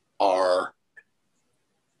are,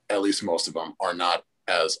 at least most of them, are not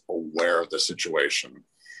as aware of the situation.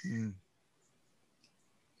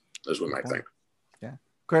 Is what I think.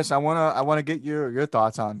 Chris, I wanna get your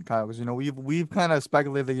thoughts on Kyle, because we've kind of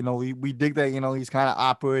speculated, we dig that he's kind of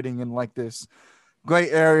operating in like this gray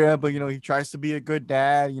area, but he tries to be a good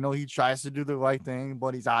dad, he tries to do the right thing,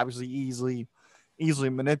 but he's obviously easily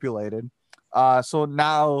manipulated. So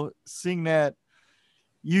now seeing that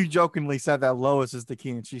you jokingly said that Lois is the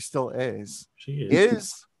key, and she still is. She is.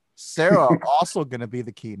 Is Sarah also going to be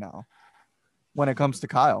the key now when it comes to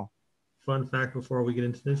Kyle? Fun fact before we get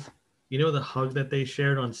into this, the hug that they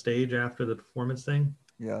shared on stage after the performance thing?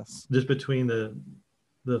 Yes. Just between the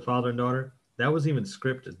father and daughter? That was even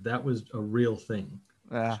scripted. That was a real thing.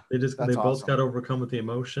 Yeah. They both awesome. got overcome with the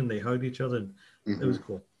emotion. They hugged each other. And It was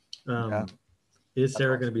cool. Yeah. Is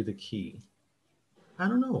Sarah going to be the key? I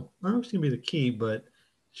don't know. I don't know if she's going to be the key, but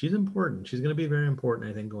she's important. She's going to be very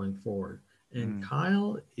important, I think, going forward. And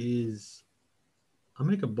Kyle is, I'll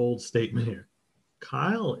make a bold statement here.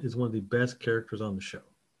 Kyle is one of the best characters on the show.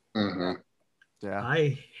 Mm-hmm. Yeah.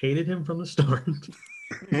 I hated him from the start.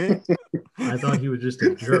 I thought he was just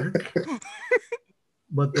a jerk.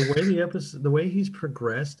 But the way he's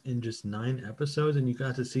progressed in just 9 episodes, and you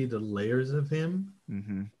got to see the layers of him,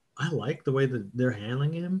 I like the way that they're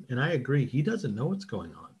handling him. And I agree, he doesn't know what's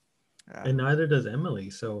going on. Yeah. And neither does Emily.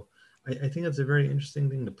 So I think that's a very interesting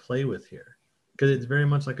thing to play with here. Because it's very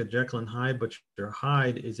much like a Jekyll and Hyde, but your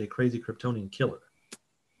Hyde is a crazy Kryptonian killer.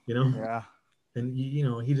 Yeah. And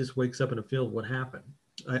he just wakes up in a field. What happened?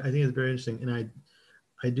 I think it's very interesting. And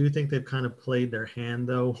I do think they've kind of played their hand,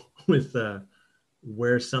 though, with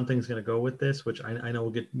where something's going to go with this, which I know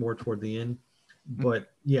we'll get more toward the end.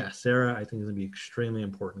 But yeah, Sarah, I think is going to be extremely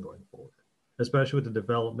important going forward, especially with the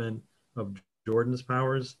development of Jordan's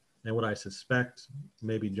powers and what I suspect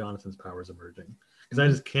maybe Jonathan's powers emerging. Because I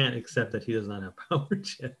just can't accept that he does not have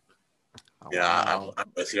powers yet. Yeah,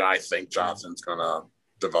 I'm with you. I think Jonathan's going to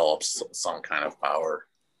develop some kind of power.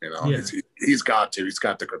 He's got to. He's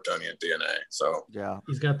got the Kryptonian DNA. So yeah,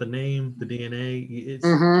 he's got the name, the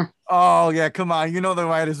DNA. Oh yeah, come on. The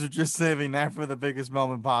writers are just saving that for the biggest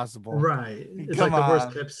moment possible. Right. It's the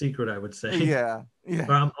worst kept secret, I would say. Yeah. But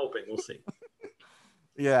I'm hoping. We'll see.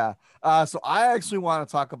 Yeah. So I actually want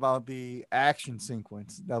to talk about the action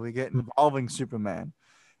sequence that we get involving Superman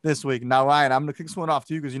this week. Now, Ryan, I'm going to kick this one off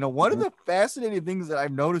to you because, one of the fascinating things that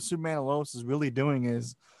I've noticed Superman and Lois is really doing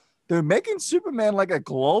is they're making Superman like a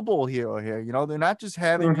global hero here. They're not just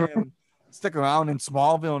having him stick around in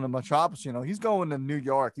Smallville and the Metropolis. He's going to New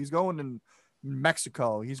York. He's going to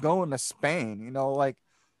Mexico. He's going to Spain. So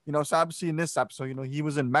obviously in this episode, he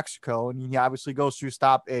was in Mexico and he obviously goes to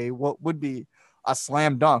stop what would be a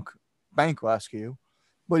slam dunk bank rescue,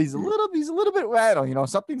 but he's a little bit rattled.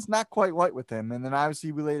 Something's not quite right with him. And then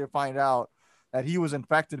obviously we later find out that he was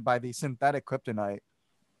infected by the synthetic kryptonite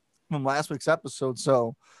from last week's episode.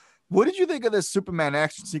 So what did you think of this Superman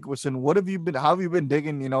action sequence, and how have you been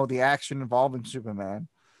digging, the action involving Superman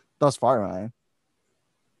thus far, Ryan?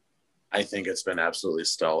 I think it's been absolutely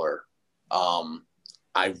stellar.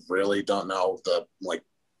 I really don't know the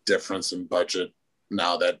difference in budget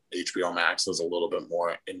now that HBO Max is a little bit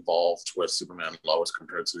more involved with Superman Lois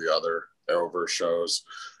compared to the other Arrowverse shows.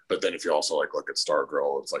 But then if you also look at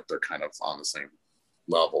Stargirl, it's like they're kind of on the same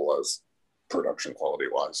level as production quality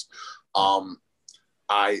wise.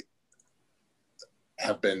 I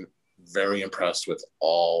have been very impressed with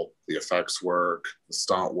all the effects work, the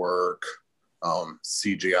stunt work,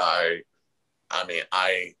 CGI. I mean,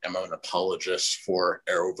 I am an apologist for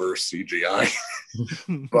Arrowverse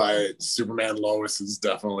CGI, but Superman Lois is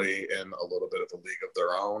definitely in a little bit of a league of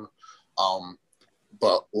their own.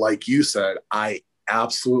 But like you said, I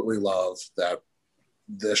absolutely love that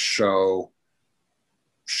this show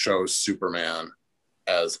shows Superman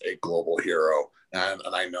as a global hero. And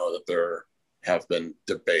I know that there have been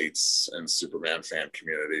debates in Superman fan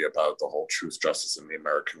community about the whole truth, justice, and the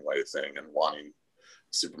American way thing and wanting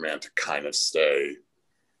Superman to kind of stay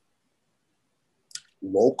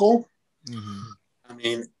local. I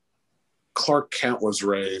mean, Clark Kent was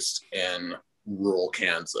raised in rural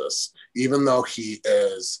Kansas. Even though he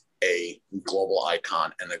is a global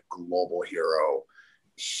icon and a global hero,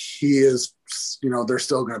 he is, there's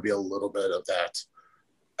still going to be a little bit of that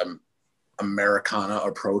Americana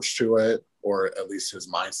approach to it, or at least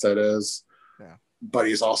his mindset is. Yeah. But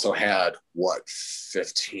he's also had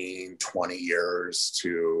 15, 20 years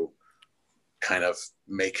to kind of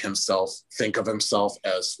make himself think of himself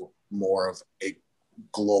as more of a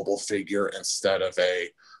global figure instead of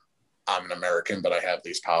I'm an American, but I have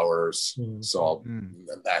these powers. So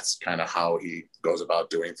that's kind of how he goes about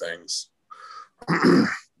doing things.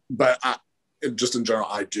 But just in general,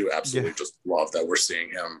 I do absolutely just love that we're seeing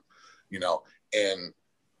him, in,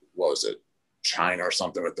 what was it, China or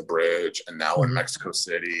something with the bridge, and now in Mexico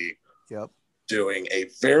City. Yep. Doing a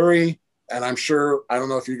very, and I'm sure, I don't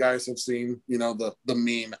know if you guys have seen, you know, the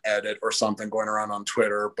meme edit or something going around on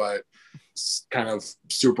Twitter, but kind of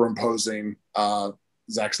superimposing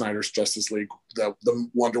Zack Snyder's Justice League, the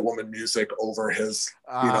Wonder Woman music over his,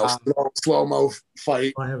 you know, slow-mo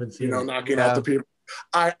fight. I haven't seen it. Knocking out the people.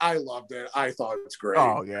 I loved it. I thought it was great.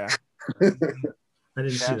 Oh, yeah. I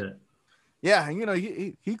didn't see that. Yeah, you know,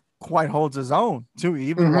 he quite holds his own, too,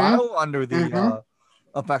 even while under the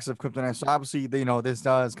effects of kryptonite. So obviously, you know, this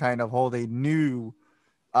does kind of hold a new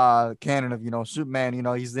canon of, you know, Superman. You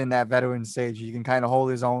know, he's in that veteran stage. He can kind of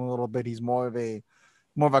hold his own a little bit. He's more of a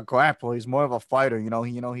grappler. He's more of a fighter. He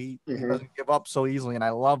doesn't give up so easily, and I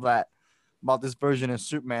love that about this version of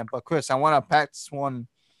Superman. But Chris, I want to pack this one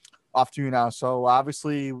off to you now. So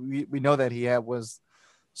obviously, we know that he was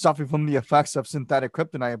suffering from the effects of synthetic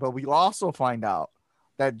kryptonite, but we also find out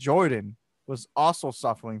that Jordan was also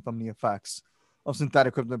suffering from the effects of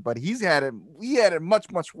synthetic kryptonite, but he had it much,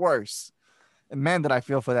 much worse. And man, did I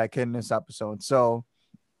feel for that kid in this episode. So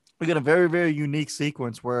we get a very, very unique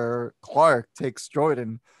sequence where Clark takes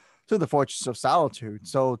Jordan to the Fortress of Solitude.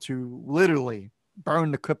 So to literally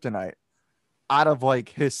burn the kryptonite out of like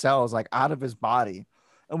his cells, like out of his body.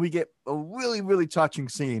 And we get a really, really touching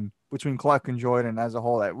scene between Clark and Jordan as a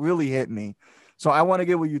whole that really hit me. So I want to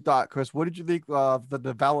get what you thought, Chris. What did you think of the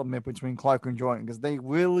development between Clark and Jordan? Because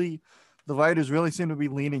the writers really seem to be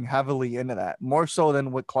leaning heavily into that, more so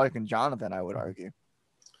than with Clark and Jonathan, I would argue.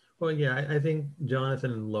 Well, yeah, I think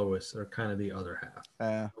Jonathan and Lois are kind of the other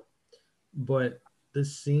half. But the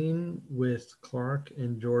scene with Clark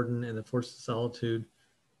and Jordan and the Force of Solitude,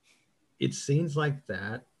 it's scenes like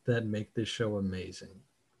that make this show amazing.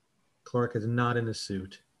 Clark is not in a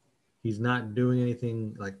suit. He's not doing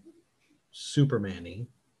anything like Superman-y.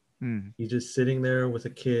 He's just sitting there with a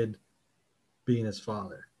kid being his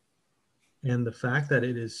father. And the fact that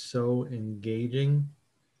it is so engaging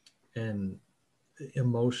and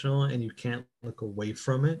emotional and you can't look away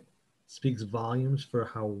from it speaks volumes for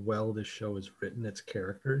how well this show is written, its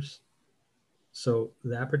characters. So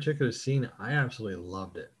that particular scene, I absolutely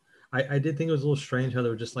loved it. I did think it was a little strange how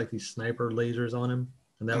there were just like these sniper lasers on him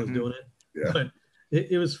and that was doing it. Yeah. But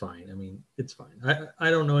it was fine. I mean, it's fine. I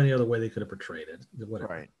don't know any other way they could have portrayed it.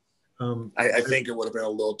 Whatever. Right. I think it would have been a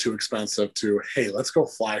little too expensive to, hey, let's go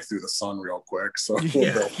fly through the sun real quick. So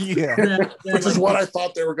this is what I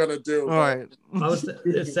thought they were gonna do. All right.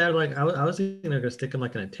 It's sad. Like I was thinking they're gonna stick him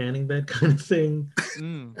like in a tanning bed kind of thing.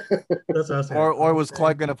 That's what I was thinking. Or was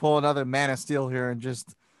Clark gonna pull another Man of Steel here and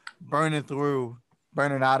just burn it out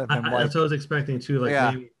of him? That's what I was expecting too.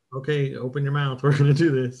 Like, maybe, okay, open your mouth. We're gonna do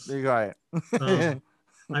this. You got it. I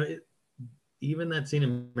mean, even that scene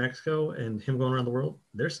in Mexico and him going around the world,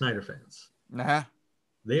 they're Snyder fans.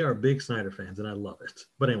 They are big Snyder fans, and I love it.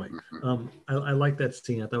 But anyway, I like that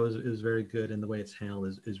scene. I thought it was very good, and the way it's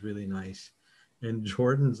handled is really nice. And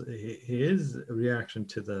Jordan's his reaction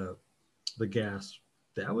to the gas,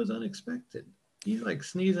 that was unexpected. He's like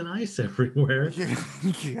sneezing ice everywhere.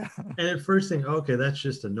 Yeah. And at first think, okay, that's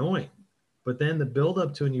just annoying. But then the build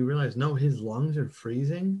up to it, and you realize, no, his lungs are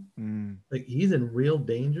freezing. Like he's in real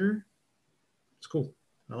danger. It's cool.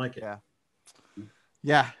 I like it.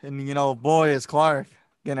 Yeah. And, you know, boy, is Clark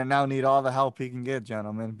going to now need all the help he can get,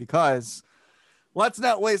 gentlemen, because let's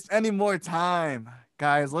not waste any more time,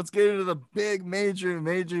 guys. Let's get into the big, major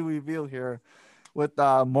reveal here with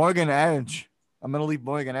Morgan Edge. I'm going to leave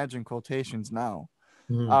Morgan Edge in quotations now,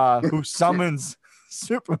 who summons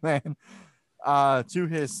Superman to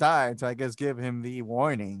his side to, I guess, give him the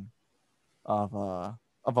warning of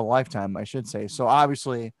a lifetime, I should say. So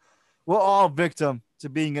obviously, we're all victim to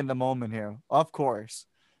being in the moment here, of course.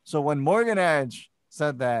 So when Morgan Edge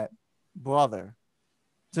said that brother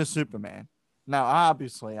to Superman, now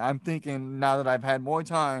obviously I'm thinking, now that I've had more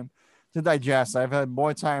time to digest, I've had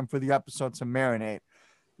more time for the episode to marinate.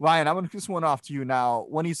 Ryan, I'm going to kick this one off to you now.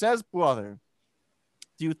 When he says brother,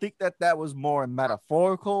 do you think that was more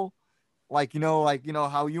metaphorical? Like,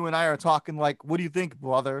 how you and I are talking, like, what do you think,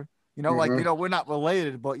 brother? Like, we're not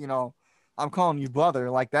related, but, I'm calling you brother,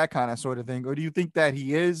 like that kind of sort of thing. Or do you think that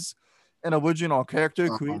he is an original character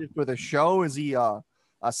created for the show? Is he a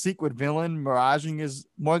secret villain miraging his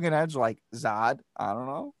Morgan Edge like Zod? I don't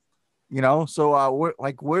know. So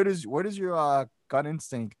where does your gut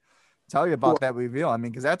instinct tell you about that reveal? I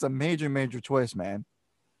mean, because that's a major, major twist, man.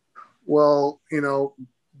 Well,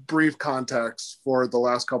 brief context, for the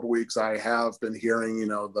last couple of weeks, I have been hearing,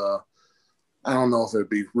 I don't know if it'd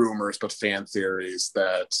be rumors, but fan theories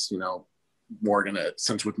that, Morgan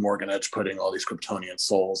Edge putting all these Kryptonian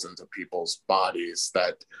souls into people's bodies,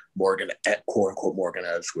 that quote unquote Morgan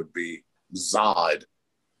Edge would be Zod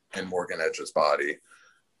in Morgan Edge's body.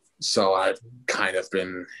 So I've kind of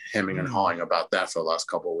been hemming and hawing about that for the last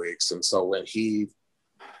couple of weeks. And so when he,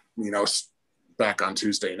 back on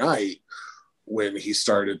Tuesday night, when he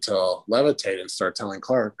started to levitate and start telling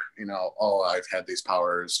Clark, oh, I've had these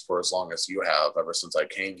powers for as long as you have, ever since I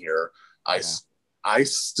came here. I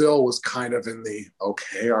still was kind of in the,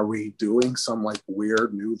 okay, are we doing some like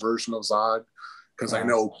weird new version of Zod? Because I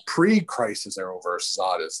know pre-Crisis Arrowverse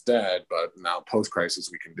Zod is dead, but now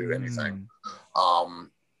post-Crisis we can do anything.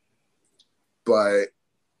 But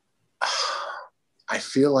I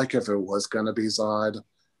feel like if it was going to be Zod,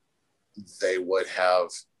 they would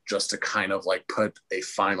have, just to kind of like put a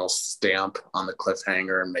final stamp on the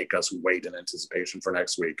cliffhanger and make us wait in anticipation for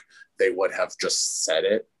next week, they would have just said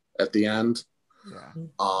it at the end.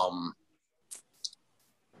 I'm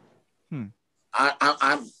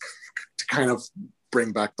to kind of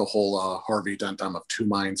bring back the whole Harvey Dent I'm of two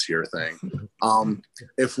minds here thing.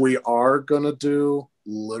 If we are gonna do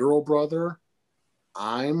literal brother,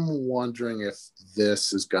 I'm wondering if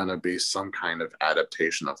this is gonna be some kind of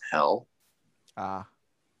adaptation of Hell.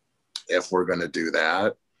 If we're gonna do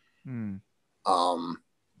that.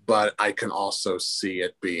 But I can also see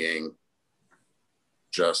it being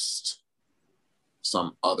just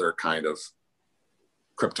some other kind of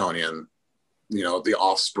Kryptonian, the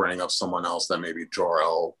offspring of someone else that maybe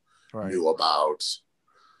Jor-El knew about.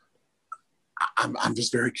 I'm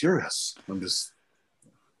just very curious. I'm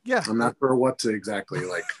not sure what to exactly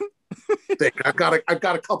like think. I've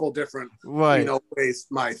got a couple different ways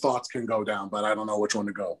my thoughts can go down, but I don't know which one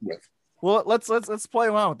to go with. Well, let's play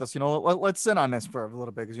around with this. Let's sit on this for a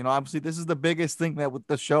little bit, because obviously this is the biggest thing that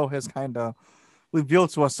the show has kind of revealed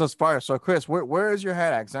to us thus far. So, Chris, where is your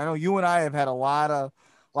head at? 'Cause I know you and I have had a lot of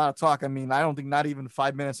talk. I mean, I don't think not even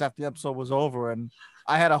 5 minutes after the episode was over, and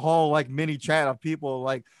I had a whole like mini chat of people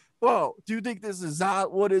like, "Whoa, do you think this is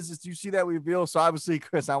Zod? What is this? Do you see that reveal?" So, obviously,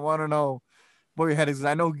 Chris, I want to know where your head is.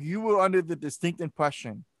 I know you were under the distinct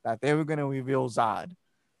impression that they were going to reveal Zod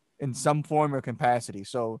in some form or capacity.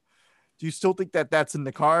 So, do you still think that that's in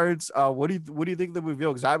the cards? What do you think the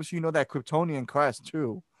reveal? Because obviously, that Kryptonian crest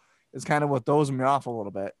too is kind of what throws me off a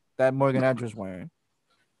little bit, that Morgan Edge was wearing.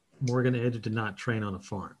 Morgan Edge did not train on a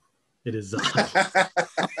farm. It is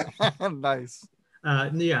Zod. Nice.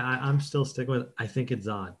 I'm still sticking with, I think it's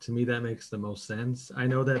Zod. To me, that makes the most sense. I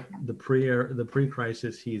know that the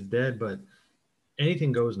pre-crisis, he's dead, but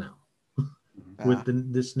anything goes now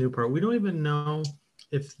with this new part. We don't even know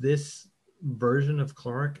if this version of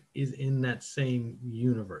Clark is in that same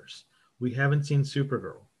universe. We haven't seen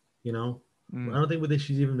Supergirl, I don't think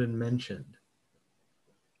she's even been mentioned.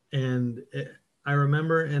 And I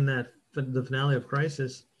remember in the finale of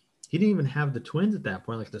Crisis, he didn't even have the twins at that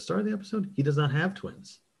point. Like at the start of the episode, he does not have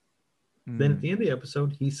twins. Then at the end of the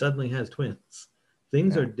episode, he suddenly has twins.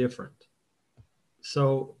 Things are different.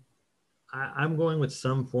 So I'm going with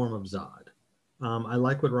some form of Zod. I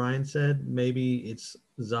like what Ryan said. Maybe it's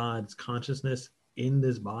Zod's consciousness in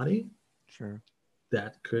this body. Sure.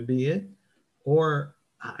 That could be it. Or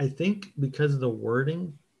I think because of the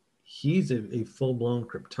wording, he's a full-blown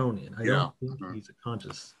Kryptonian. I don't think he's a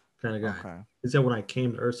conscious kind of guy. Okay. He said when I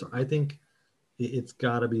came to Earth. So I think it's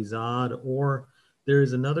got to be Zod. Or there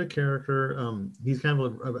is another character. He's kind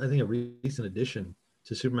of, I think, a recent addition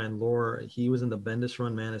to Superman lore. He was in the Bendis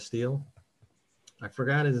run Man of Steel. I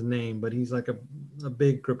forgot his name, but he's like a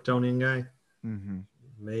big Kryptonian guy.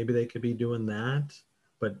 Maybe they could be doing that.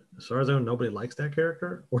 But as far as I know, nobody likes that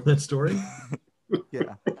character or that story.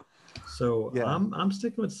 So I'm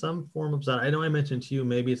sticking with some form of Zod. I know I mentioned to you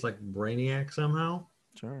maybe it's like Brainiac somehow.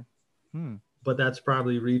 Sure. But that's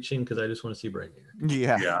probably reaching because I just want to see Brainiac.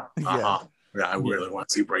 I really want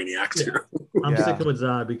to see Brainiac too. I'm sticking with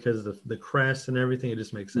Zod because the crest and everything, it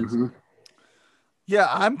just makes sense. Yeah,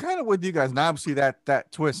 I'm kind of with you guys. And obviously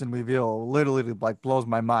that twist and reveal literally like blows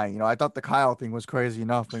my mind. I thought the Kyle thing was crazy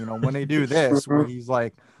enough, but when they do this, where he's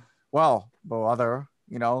like, well, brother,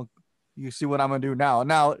 you see what I'm gonna do now.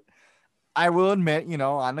 Now, I will admit,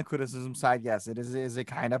 on the criticism side, yes, it is a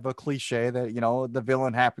kind of a cliche that, the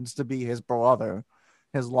villain happens to be his brother,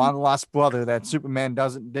 his long lost brother that Superman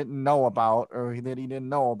didn't know about, or that he didn't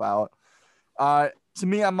know about. To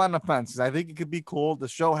me, I'm on the fence. I think it could be cool. The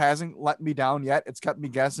show hasn't let me down yet. It's kept me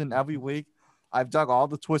guessing every week. I've dug all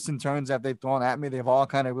the twists and turns that they've thrown at me. They've all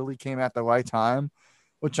kind of really came at the right time,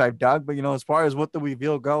 which I've dug. But, as far as what the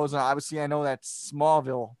reveal goes, and obviously I know that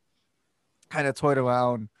Smallville kind of toyed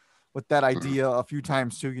around with that idea a few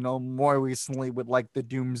times too, more recently with like the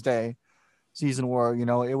Doomsday season where,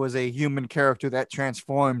 it was a human character that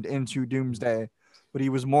transformed into Doomsday, but he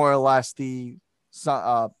was more or less the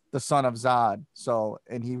the son of Zod. So,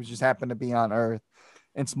 and he was just happened to be on Earth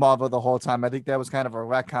in Smallville the whole time. I think that was kind of a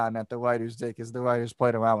retcon that the writers did, because the writers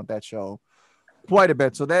played around with that show quite a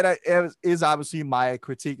bit. So that is obviously my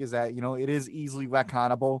critique, is that, it is easily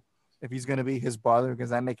retconable if he's going to be his brother, because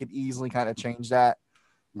then they could easily kind of change that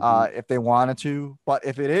if they wanted to. But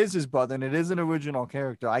if it is his brother and it is an original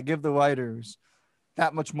character, I give the writers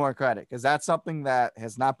that much more credit, because that's something that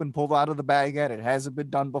has not been pulled out of the bag yet. It hasn't been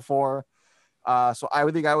done before. So I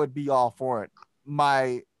would think I would be all for it.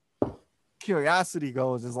 My curiosity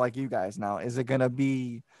goes is like you guys now. Is it going to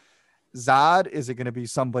be Zod? Is it going to be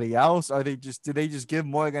somebody else? Did they just give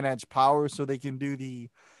Morgan Edge power so they can do the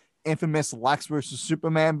infamous Lex versus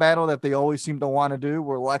Superman battle that they always seem to want to do,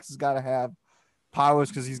 where Lex has got to have powers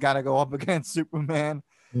because he's got to go up against Superman?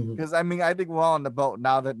 Because I think we're all on the boat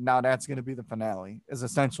now that's going to be the finale, is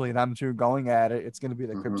essentially them two going at it. It's going to be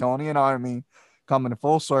the Kryptonian army coming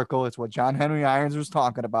full circle. It's what John Henry Irons was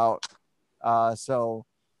talking about. So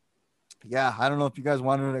yeah, I don't know if you guys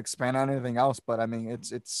wanted to expand on anything else, but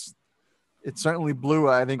it certainly blew,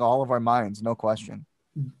 I think, all of our minds, no question.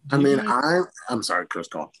 I'm sorry, Chris,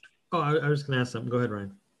 go on. Oh, I was going to ask something. Go ahead,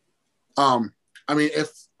 Ryan.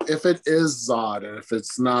 If it is Zod, and if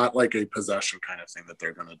it's not like a possession kind of thing that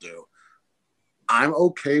they're going to do, I'm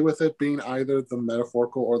okay with it being either the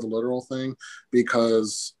metaphorical or the literal thing,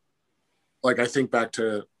 because like I think back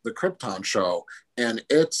to the Krypton show and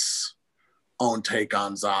its own take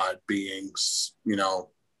on Zod being,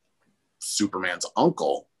 Superman's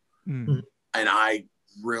uncle. And I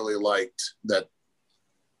really liked that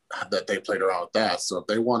they played around with that. So if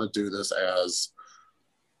they want to do this as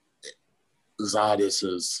Zod is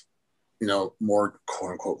his, more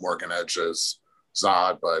quote unquote Morgan Edge's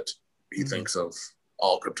Zod, but he thinks of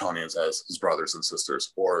all Kryptonians as his brothers and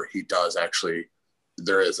sisters, or he does actually,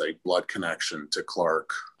 there is a blood connection to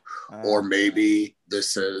Clark, or maybe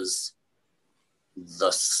this is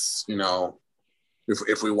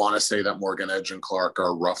if we want to say that Morgan Edge and Clark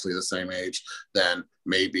are roughly the same age, then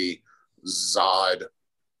maybe Zod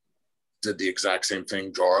did the exact same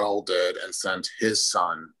thing Jor-El did and sent his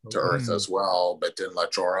son to Earth as well, but didn't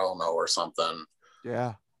let Jor-El know or something.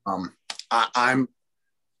 Yeah. I'm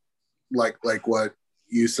like what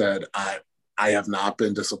you said. I have not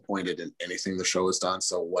been disappointed in anything the show has done.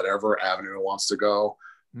 So whatever avenue it wants to go,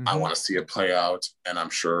 I want to see it play out, and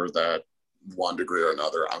I'm sure that one degree or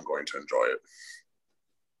another, I'm going to enjoy it.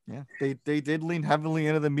 Yeah, they did lean heavily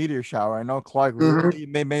into the meteor shower. I know Clark really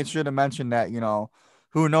made sure to mention that,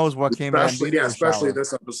 who knows what came in that meteor especially shower.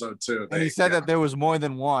 This episode too. And he said that there was more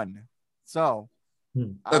than one. So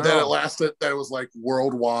that it lasted, that it was like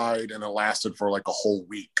worldwide, and it lasted for like a whole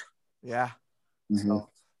week. Yeah. So,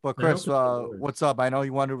 but Chris, what's up? I know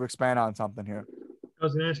you wanted to expand on something here. I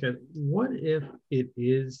was going to ask you, what if it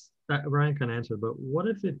is, Ryan can answer, but what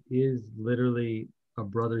if it is literally a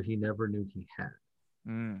brother he never knew he had?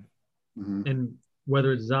 And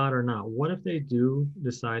whether it's Zod or not, what if they do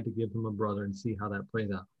decide to give him a brother and see how that plays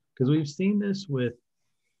out? Because we've seen this with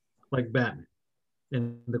like Batman.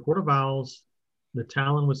 In the Court of Owls, the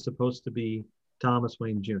Talon was supposed to be Thomas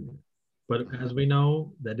Wayne Jr. But as we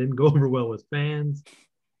know, that didn't go over well with fans.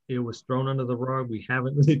 It was thrown under the rug. We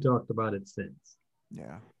haven't really talked about it since.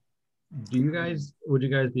 Yeah. Would you guys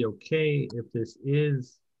be okay if this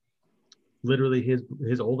is literally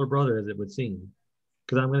his older brother, as it would seem?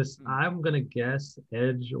 Because I'm gonna guess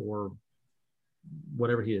Edge, or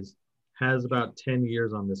whatever he is, has about 10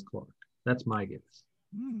 years on this Clark. That's my guess.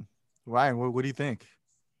 Ryan, what do you think?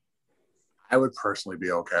 I would personally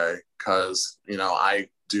be okay, because I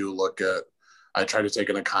try to take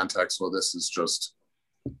into context, well, this is just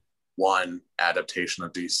one adaptation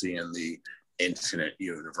of DC in the Infinite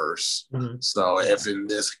Universe. So if in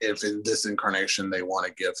this incarnation they want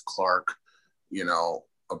to give Clark,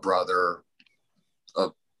 a brother,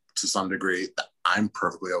 to some degree, I'm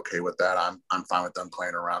perfectly okay with that. I'm fine with them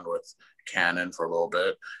playing around with canon for a little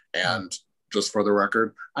bit. And just for the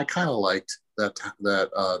record, I kind of liked that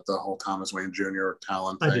the whole Thomas Wayne Jr.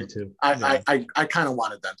 Talon thing. I did too. I kind of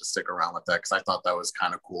wanted them to stick around with that, because I thought that was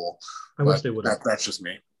kind of cool. I wish they would have. That's just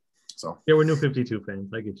me. So yeah, we're New 52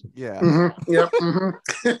 fans. I get you. Yeah. Yep.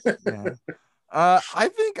 Yeah. I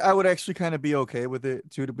think I would actually kind of be okay with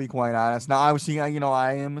it too, to be quite honest. Now, obviously,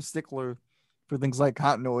 I am a stickler for things like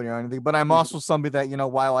continuity or anything, but I'm also somebody that,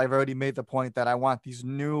 while I've already made the point that I want these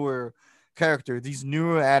newer characters, these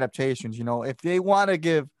newer adaptations, if they want to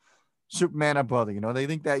give Superman a brother, they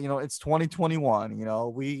think that, it's 2021,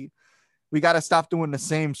 we got to stop doing the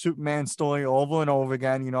same Superman story over and over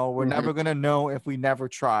again. We're never going to know if we never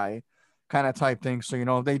try, kind of type thing. So,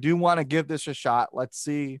 if they do want to give this a shot, let's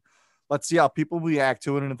see Let's see how people react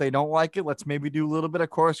to it. And if they don't like it, let's maybe do a little bit of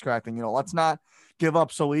course correcting. Let's not give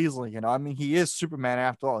up so easily. I mean, he is Superman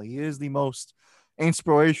after all. He is the most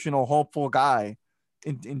inspirational, hopeful guy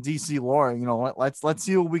in DC lore. Let's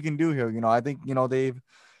see what we can do here. I think, they've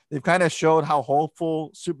kind of showed how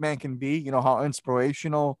hopeful Superman can be, how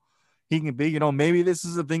inspirational he can be. Maybe this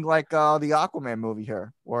is a thing like the Aquaman movie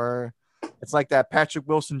here, where it's like that Patrick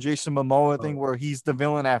Wilson, Jason Momoa thing where he's the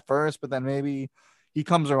villain at first, but then maybe he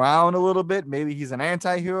comes around a little bit. Maybe he's an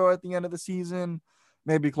anti-hero at the end of the season.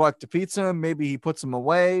 Maybe Clark defeats him. Maybe he puts him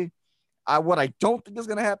away. What I don't think is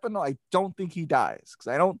going to happen, I don't think he dies, because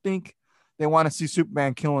I don't think they want to see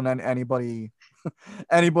Superman killing anybody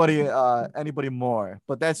more.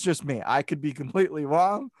 But that's just me. I could be completely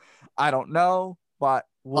wrong. I don't know, but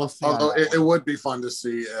we'll see. Although it would be fun to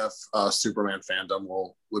see if Superman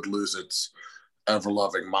fandom would lose its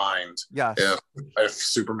ever-loving mind. Yes. If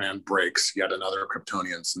Superman breaks yet another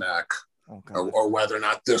Kryptonian's neck, or whether or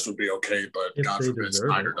not this would be okay, but if God forbid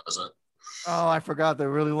Snyder does it. Oh, I forgot they're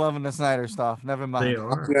really loving the Snyder stuff. Never mind. They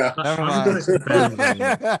are. Yeah. Never mind.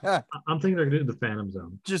 I'm thinking they're gonna do the Phantom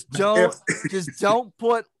Zone. Just don't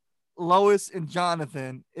put Lois and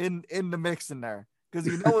Jonathan in the mix in there, because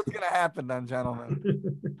you know what's gonna happen then, gentlemen.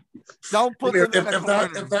 Don't put them in the corner.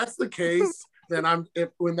 If that's the case, then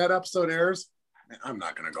when that episode airs, I'm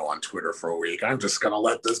not going to go on Twitter for a week. I'm just going to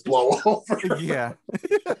let this blow over. Yeah.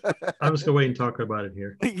 I'm just going to wait and talk about it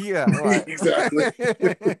here. Yeah. Right. Exactly.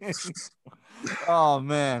 Oh,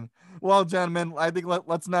 man. Well, gentlemen, I think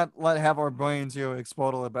let's not have our brains here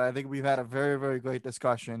explode a little bit. I think we've had a very, very great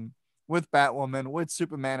discussion with Batwoman, with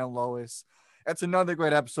Superman and Lois. It's another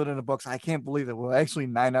great episode in the books. I can't believe that we're actually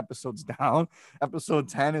 9 episodes down. Episode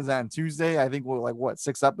 10 is on Tuesday. I think we're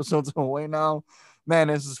 6 episodes away now. Man,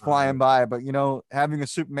 this is flying by. But, having a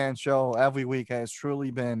Superman show every week has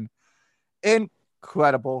truly been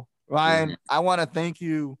incredible. Ryan, I want to thank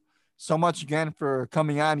you so much again for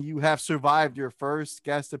coming on. You have survived your first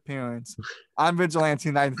guest appearance on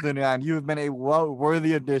Vigilante 1939. You have been a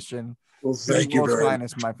worthy addition. Well, thank you very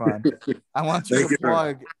much, my friend. I want you to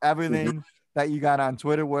plug everything that you got on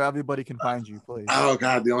Twitter, where everybody can find you, please. Oh,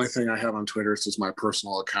 God. The only thing I have on Twitter is just my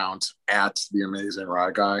personal account,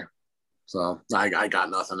 @TheAmazingRyGuy. So I got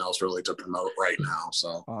nothing else really to promote right now.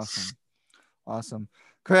 So awesome.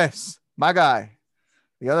 Chris, my guy,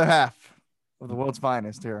 the other half of the world's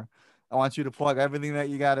finest here. I want you to plug everything that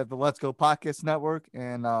you got at the Let's Go Podcast Network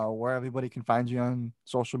and where everybody can find you on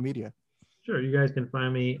social media. Sure. You guys can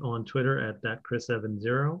find me on Twitter at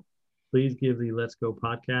thatchris70. Please give the Let's Go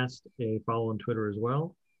Podcast a follow on Twitter as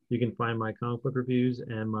well. You can find my comic book reviews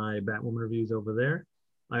and my Batwoman reviews over there.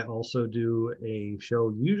 I also do a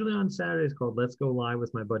show usually on Saturdays called Let's Go Live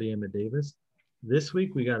with my buddy Emmett Davis. This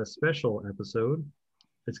week we got a special episode.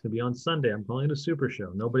 It's going to be on Sunday. I'm calling it a super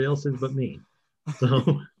show. Nobody else is but me.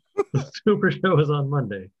 So the super show is on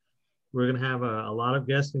Monday. We're going to have a lot of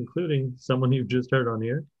guests, including someone you've just heard on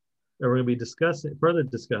here. And we're going to be further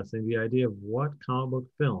discussing the idea of what comic book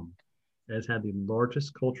film has had the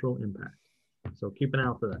largest cultural impact. So keep an eye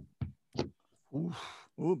out for that.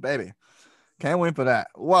 Ooh, baby. Can't wait for that.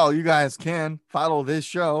 Well, you guys can follow this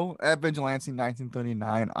show at Vigilante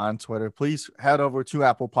 1939 on Twitter. Please head over to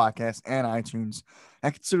Apple Podcasts and iTunes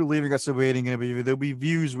and consider leaving us a rating and a review. The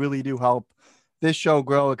reviews really do help this show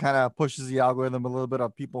grow. It kind of pushes the algorithm a little bit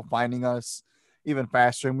of people finding us even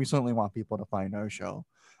faster, and we certainly want people to find our show.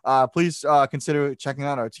 Please consider checking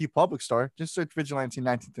out our TeePublic store. Just search Vigilante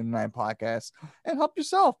 1939 podcast and help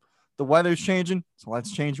yourself. The weather's changing, so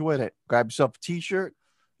let's change with it. Grab yourself a t-shirt,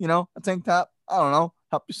 a tank top. I don't know.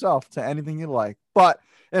 Help yourself to anything you like. But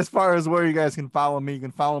as far as where you guys can follow me, you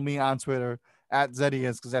can follow me on Twitter at Zeddy,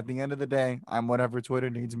 because at the end of the day, I'm whatever Twitter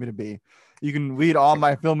needs me to be. You can read all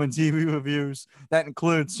my film and TV reviews. That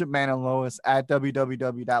includes Superman and Lois at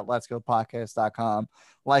www.letsgopodcast.com.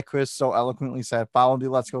 Like Chris so eloquently said, follow the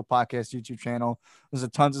Let's Go Podcast YouTube channel. There's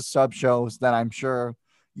tons of sub shows that I'm sure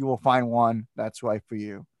you will find one that's right for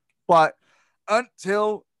you. But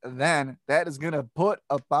until then, that is going to put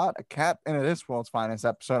about a cap into this world's finest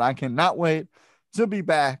episode. I cannot wait to be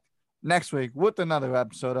back next week with another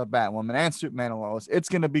episode of Batwoman and Superman and Lois. It's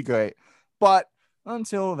going to be great. But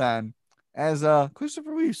until then, as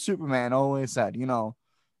Christopher Reeve Superman always said,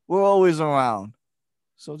 we're always around.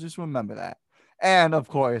 So just remember that. And of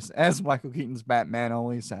course, as Michael Keaton's Batman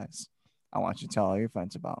always says, I want you to tell all your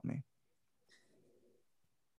friends about me.